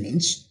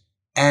instruments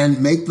and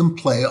make them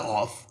play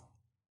off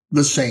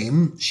the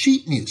same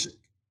sheet music.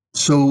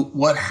 So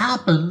what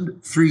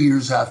happened 3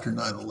 years after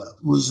 9/11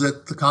 was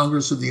that the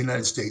Congress of the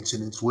United States,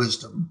 in its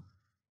wisdom,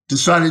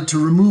 decided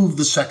to remove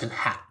the second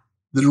hat.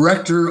 The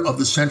Director of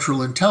the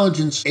Central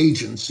Intelligence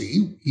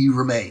Agency, he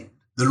remained.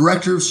 The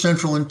Director of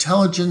Central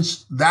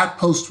Intelligence, that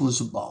post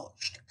was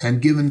abolished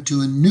and given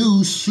to a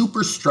new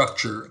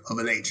superstructure of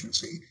an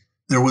agency,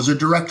 There was a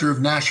director of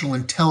national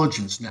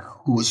intelligence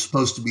now who was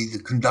supposed to be the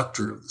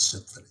conductor of the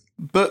symphony.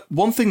 But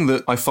one thing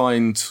that I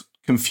find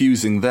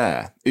confusing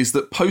there is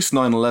that post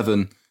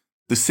 9/11,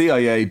 the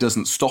CIA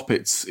doesn't stop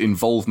its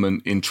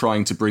involvement in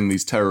trying to bring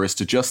these terrorists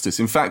to justice.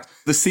 In fact,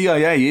 the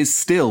CIA is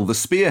still the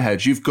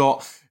spearhead. You've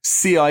got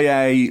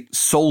CIA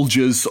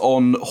soldiers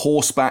on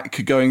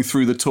horseback going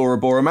through the Tora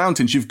Bora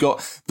Mountains. You've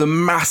got the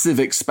massive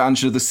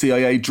expansion of the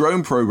CIA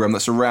drone program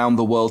that's around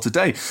the world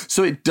today.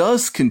 So it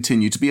does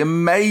continue to be a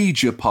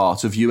major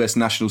part of US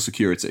national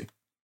security.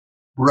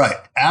 Right.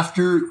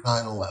 After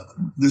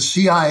 9/11, the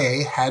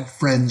CIA had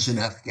friends in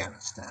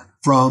Afghanistan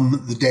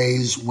from the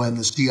days when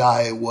the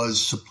CIA was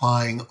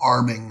supplying,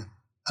 arming,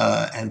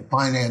 and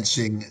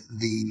financing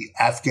the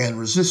Afghan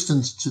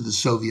resistance to the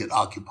Soviet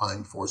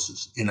occupying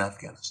forces in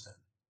Afghanistan.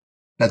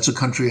 That's a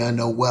country I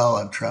know well.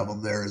 I've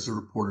traveled there as a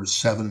reporter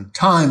 7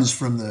 times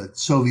from the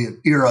Soviet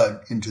era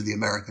into the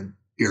American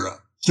era.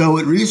 So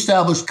it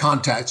reestablished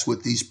contacts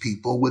with these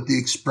people with the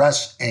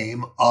express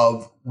aim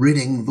of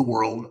ridding the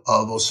world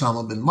of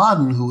Osama bin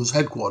Laden, who was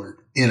headquartered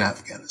in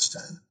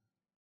Afghanistan.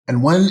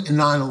 And when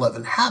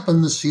 9/11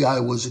 happened, the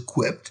CIA was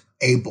equipped,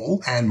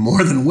 able, and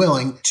more than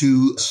willing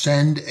to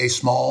send a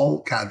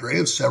small cadre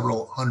of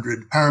several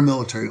hundred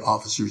paramilitary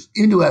officers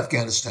into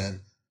Afghanistan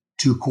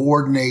to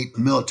coordinate a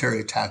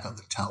military attack on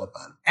the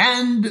Taliban.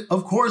 And,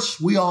 of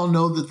course, we all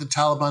know that the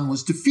Taliban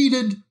was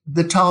defeated.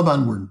 The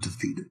Taliban weren't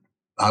defeated.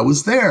 I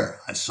was there.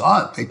 I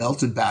saw it. They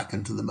melted back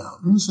into the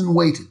mountains and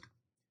waited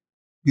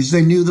because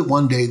they knew that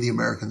one day the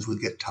Americans would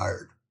get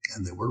tired.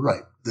 And they were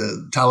right.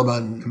 The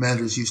Taliban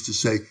commanders used to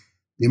say,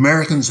 the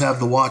Americans have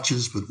the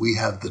watches, but we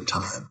have the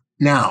time.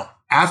 Now,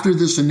 after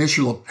this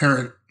initial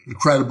apparent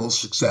incredible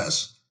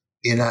success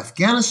in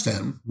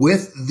Afghanistan,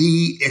 with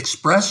the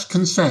express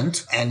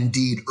consent and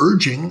indeed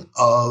urging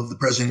of the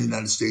President of the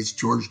United States,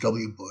 George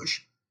W.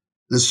 Bush,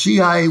 the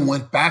CIA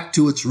went back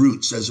to its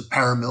roots as a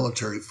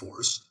paramilitary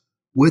force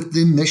with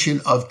the mission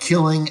of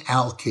killing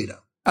al-Qaeda.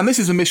 And this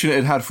is a mission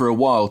it had for a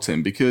while,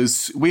 Tim,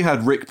 because we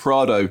had Rick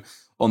Prado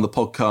on the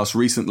podcast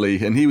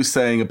recently, and he was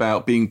saying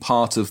about being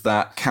part of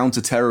that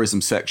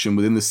counterterrorism section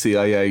within the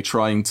CIA,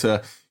 trying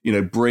to,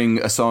 bring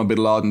Osama bin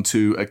Laden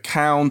to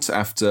account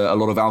after a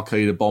lot of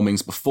al-Qaeda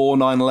bombings before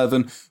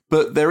 9/11.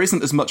 But there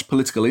isn't as much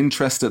political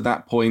interest at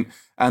that point,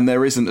 and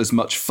there isn't as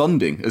much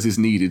funding as is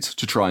needed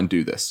to try and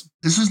do this.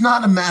 This is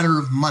not a matter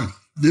of money.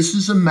 This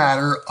is a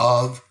matter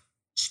of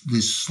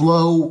the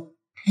slow,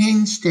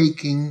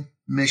 painstaking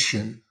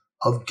mission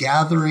of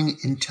gathering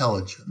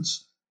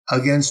intelligence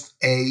against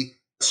a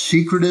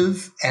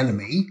secretive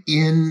enemy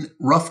in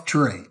rough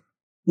terrain.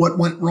 What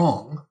went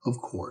wrong,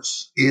 of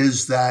course,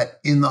 is that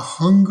in the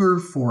hunger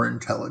for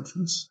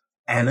intelligence,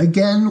 and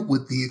again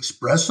with the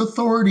express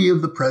authority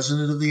of the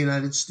President of the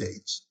United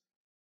States,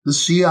 the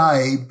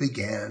CIA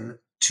began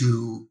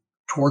to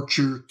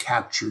torture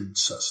captured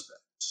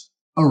suspects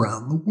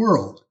around the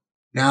world.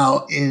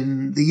 Now,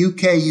 in the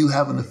UK, you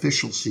have an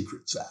Official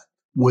Secrets Act,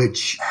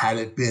 which, had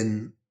it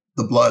been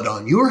the blood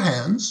on your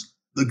hands,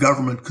 the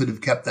government could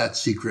have kept that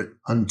secret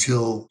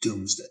until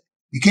doomsday.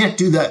 You can't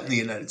do that in the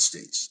United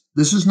States.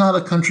 This is not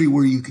a country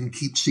where you can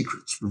keep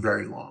secrets for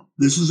very long.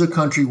 This is a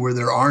country where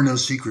there are no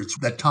secrets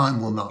that time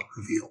will not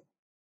reveal.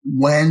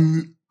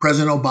 When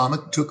President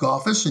Obama took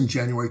office in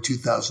January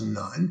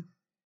 2009,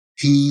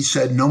 he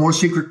said no more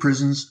secret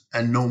prisons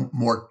and no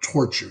more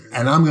torture,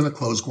 and I'm going to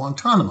close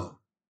Guantanamo.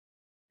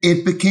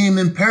 It became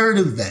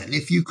imperative then,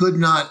 if you could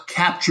not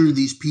capture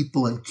these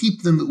people and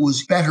keep them, it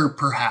was better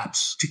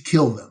perhaps to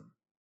kill them.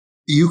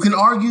 You can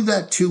argue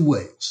that 2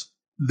 ways,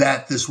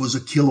 that this was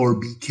a kill or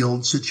be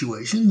killed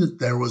situation, that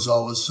there was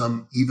always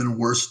some even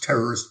worse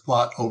terrorist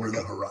plot over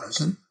the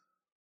horizon.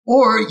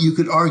 Or you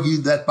could argue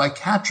that by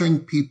capturing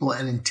people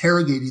and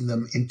interrogating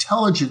them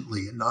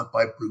intelligently and not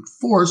by brute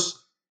force,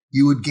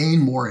 you would gain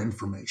more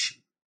information.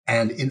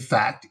 And in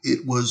fact,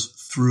 it was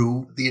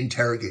through the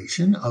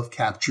interrogation of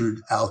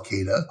captured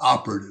al-Qaeda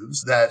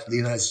operatives that the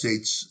United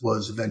States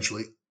was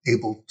eventually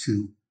able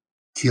to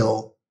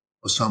kill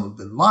Osama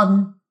bin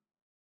Laden,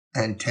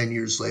 and 10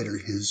 years later,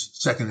 his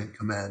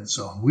second-in-command,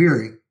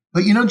 Zawahiri.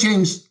 But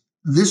James,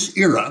 this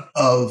era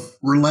of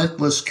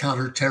relentless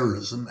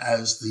counterterrorism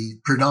as the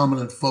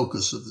predominant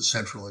focus of the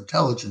Central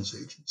Intelligence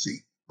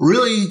Agency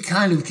really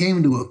kind of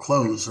came to a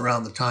close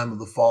around the time of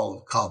the fall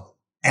of Kabul.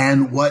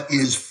 And what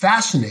is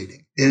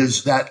fascinating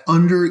is that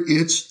under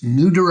its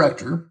new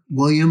director,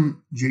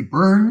 William J.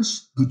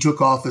 Burns, who took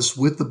office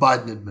with the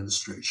Biden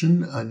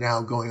administration,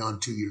 now going on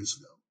 2 years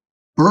ago,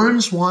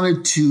 Burns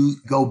wanted to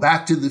go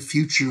back to the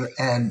future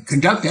and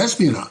conduct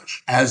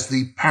espionage as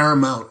the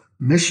paramount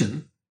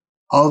mission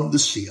of the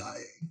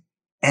CIA.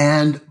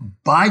 And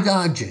by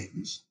God,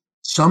 James,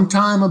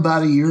 sometime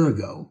about a year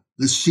ago,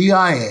 the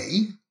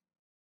CIA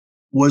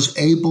was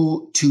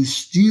able to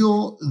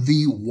steal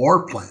the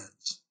war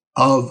plans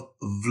of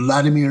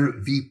Vladimir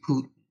V.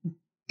 Putin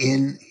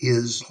in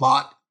his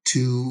plot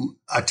to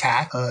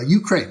attack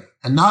Ukraine.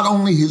 And not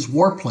only his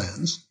war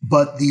plans,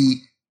 but the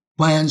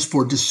plans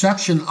for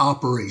deception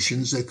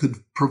operations that could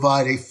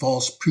provide a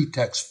false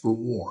pretext for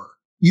war.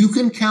 You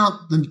can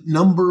count the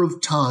number of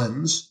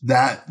times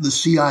that the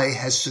CIA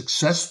has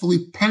successfully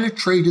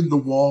penetrated the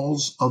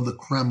walls of the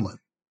Kremlin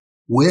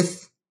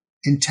with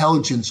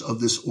intelligence of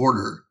this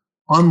order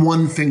on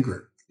one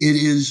finger. It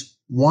is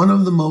one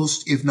of the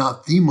most, if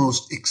not the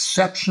most,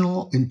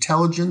 exceptional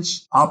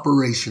intelligence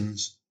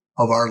operations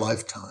of our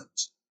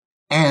lifetimes.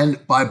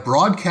 And by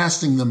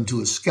broadcasting them to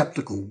a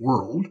skeptical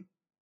world,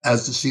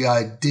 as the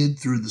CIA did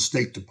through the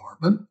State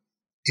Department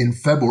in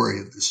February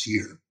of this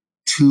year,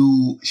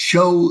 to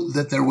show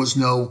that there was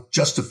no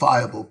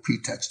justifiable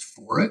pretext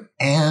for it.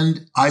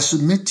 And I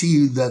submit to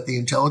you that the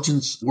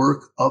intelligence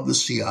work of the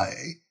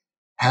CIA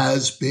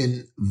has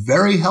been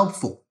very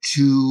helpful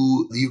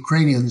to the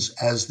Ukrainians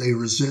as they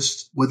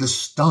resist with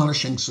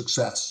astonishing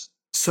success.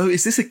 So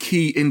is this a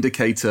key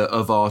indicator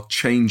of our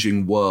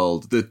changing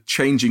world, the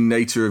changing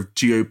nature of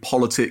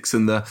geopolitics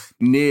and the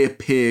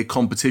near-peer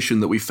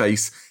competition that we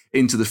face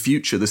into the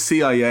future? The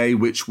CIA,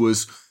 which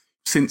was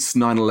since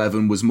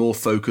 9/11 was more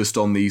focused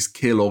on these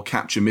kill or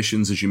capture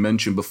missions, as you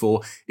mentioned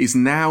before, is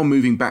now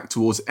moving back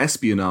towards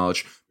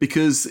espionage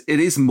because it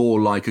is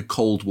more like a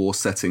Cold War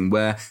setting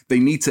where they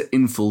need to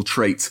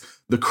infiltrate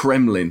the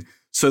Kremlin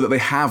so that they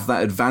have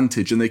that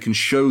advantage and they can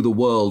show the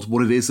world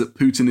what it is that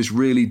Putin is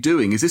really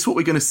doing. Is this what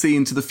we're going to see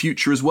into the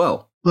future as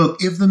well?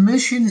 Look, if the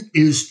mission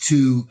is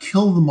to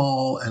kill them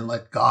all and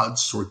let God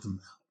sort them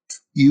out,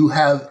 you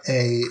have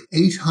a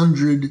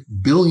 $800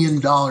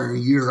 billion a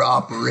year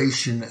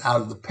operation out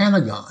of the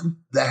Pentagon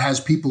that has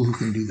people who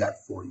can do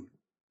that for you.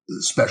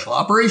 The special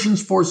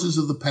operations forces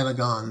of the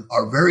Pentagon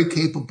are very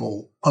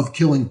capable of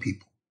killing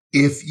people.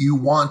 If you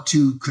want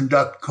to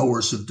conduct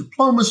coercive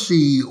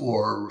diplomacy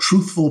or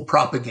truthful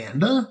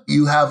propaganda,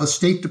 you have a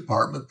State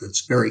Department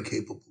that's very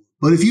capable.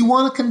 But if you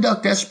want to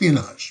conduct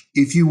espionage,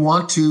 if you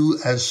want to,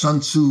 as Sun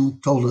Tzu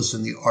told us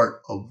in The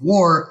Art of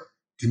War,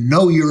 to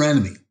know your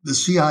enemy, the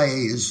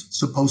CIA is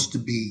supposed to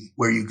be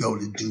where you go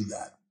to do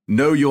that.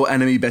 Know your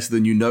enemy better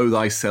than you know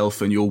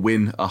thyself and you'll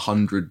win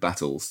 100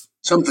 battles.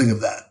 Something of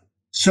that.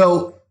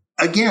 So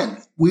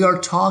again, we are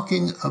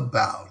talking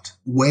about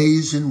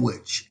ways in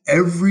which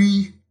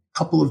every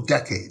couple of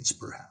decades,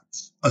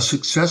 perhaps, a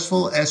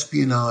successful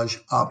espionage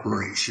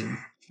operation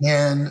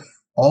can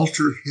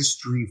alter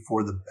history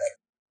for the better.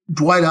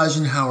 Dwight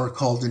Eisenhower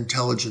called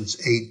intelligence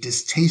a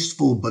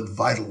distasteful but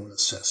vital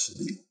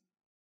necessity.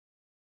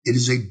 It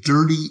is a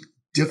dirty,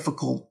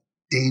 difficult,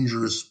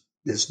 dangerous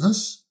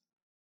business.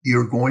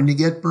 You're going to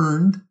get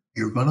burned.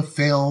 You're going to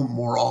fail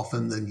more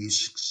often than you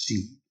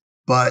succeed.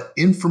 But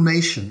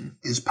information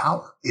is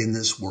power in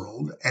this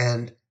world,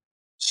 and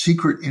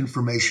secret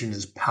information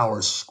is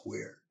power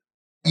squared.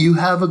 You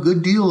have a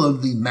good deal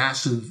of the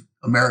massive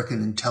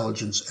American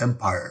intelligence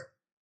empire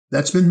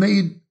that's been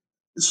made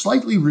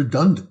slightly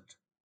redundant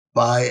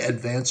by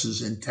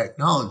advances in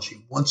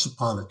technology. Once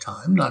upon a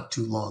time, not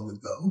too long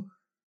ago,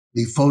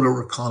 the photo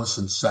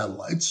reconnaissance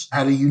satellites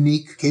had a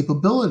unique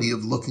capability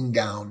of looking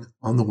down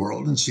on the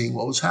world and seeing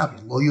what was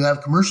happening. Well, you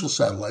have commercial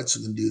satellites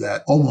that can do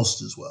that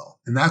almost as well.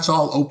 And that's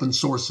all open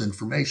source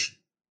information.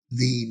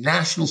 The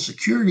National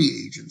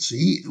Security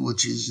Agency,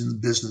 which is in the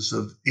business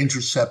of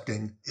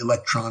intercepting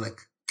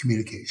electronic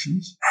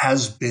communications,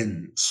 has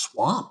been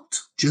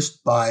swamped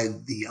just by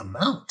the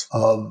amount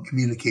of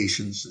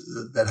communications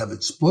that have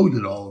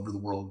exploded all over the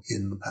world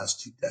in the past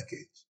 2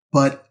 decades.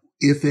 But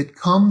if it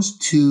comes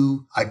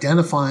to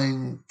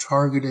identifying,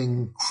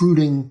 targeting,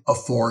 recruiting a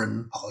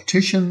foreign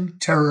politician,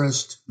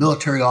 terrorist,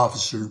 military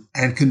officer,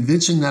 and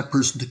convincing that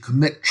person to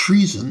commit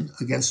treason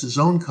against his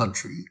own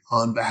country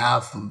on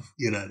behalf of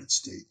the United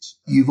States,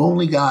 you've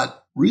only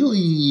got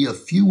really a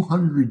few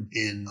hundred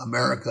in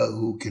America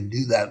who can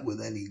do that with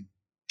any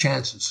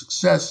chance of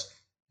success,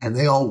 and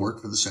they all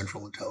work for the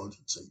Central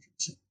Intelligence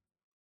Agency.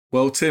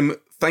 Well, Tim,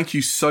 thank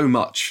you so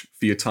much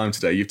for your time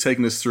today. You've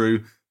taken us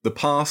through the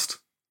past,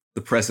 the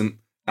present,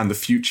 and the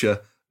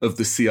future of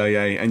the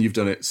CIA, and you've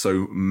done it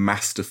so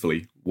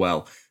masterfully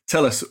well.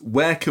 Tell us,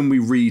 where can we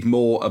read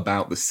more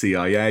about the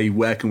CIA?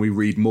 Where can we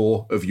read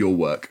more of your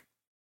work?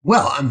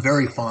 Well, I'm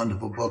very fond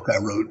of a book I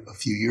wrote a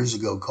few years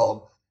ago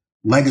called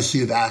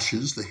Legacy of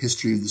Ashes, The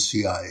History of the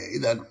CIA.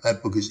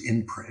 That book is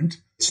in print.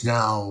 It's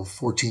now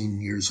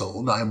 14 years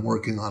old. I'm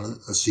working on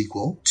a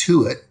sequel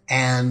to it,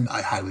 and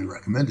I highly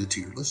recommend it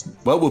to your listeners.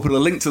 Well, we'll put a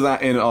link to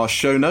that in our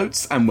show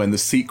notes, and when the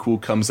sequel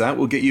comes out,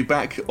 we'll get you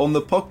back on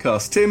the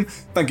podcast. Tim,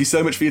 thank you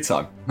so much for your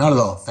time. Not at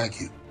all. Thank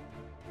you.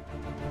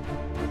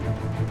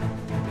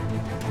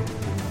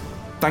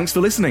 Thanks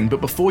for listening,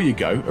 but before you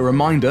go, a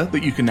reminder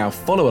that you can now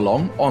follow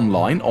along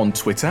online on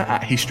Twitter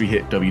at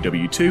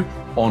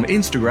HistoryHitWW2, on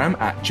Instagram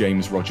at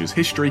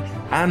JamesRogersHistory,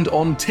 and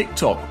on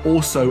TikTok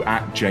also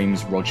at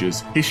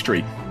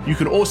JamesRogersHistory. You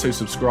can also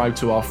subscribe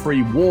to our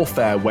free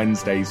Warfare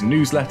Wednesdays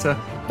newsletter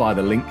via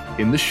the link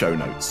in the show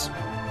notes.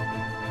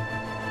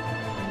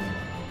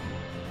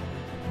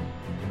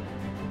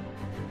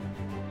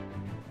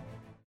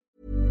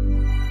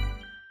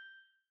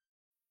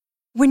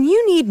 When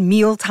you need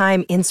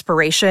mealtime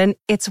inspiration,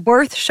 it's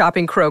worth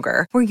shopping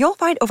Kroger, where you'll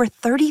find over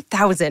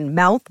 30,000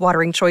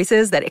 mouth-watering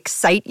choices that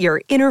excite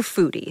your inner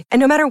foodie. And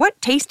no matter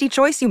what tasty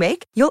choice you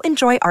make, you'll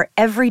enjoy our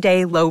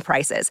everyday low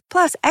prices,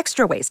 plus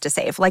extra ways to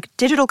save, like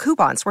digital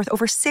coupons worth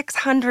over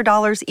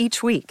 $600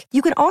 each week.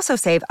 You can also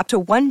save up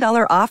to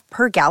 $1 off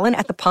per gallon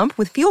at the pump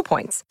with fuel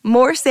points.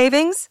 More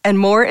savings and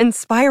more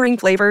inspiring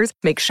flavors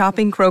make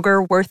shopping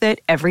Kroger worth it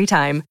every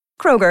time.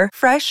 Kroger,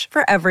 fresh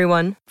for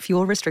everyone.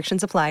 Fuel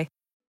restrictions apply.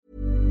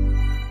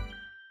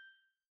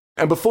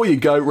 And before you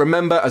go,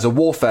 remember, as a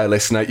Warfare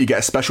listener, you get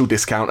a special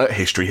discount at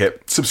History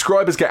Hit.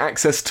 Subscribers get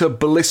access to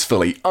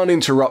blissfully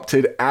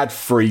uninterrupted,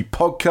 ad-free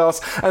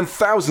podcasts and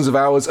thousands of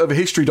hours of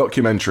history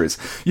documentaries.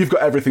 You've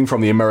got everything from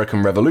the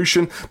American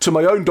Revolution to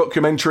my own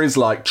documentaries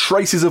like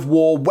Traces of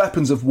War,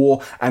 Weapons of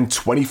War, and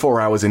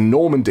 24 Hours in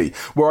Normandy,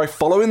 where I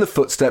follow in the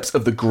footsteps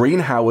of the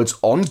Green Howards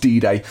on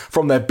D-Day,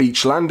 from their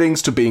beach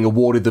landings to being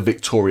awarded the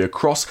Victoria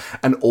Cross,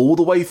 and all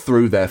the way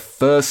through their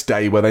first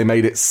day where they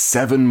made it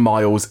 7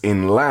 miles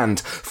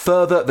inland,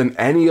 further than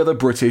any other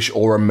British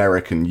or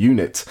American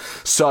unit.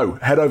 So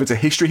head over to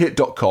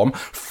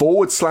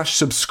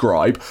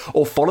historyhit.com/subscribe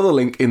or follow the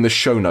link in the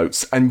show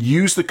notes and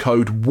use the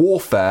code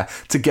WARFARE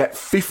to get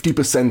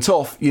 50%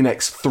 off your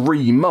next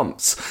 3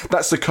 months.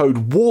 That's the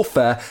code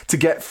WARFARE to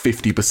get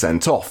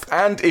 50% off.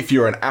 And if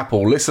you're an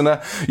Apple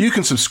listener, you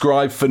can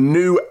subscribe for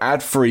new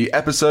ad-free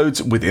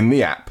episodes within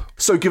the app.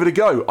 So give it a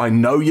go. I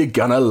know you're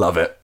gonna love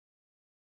it.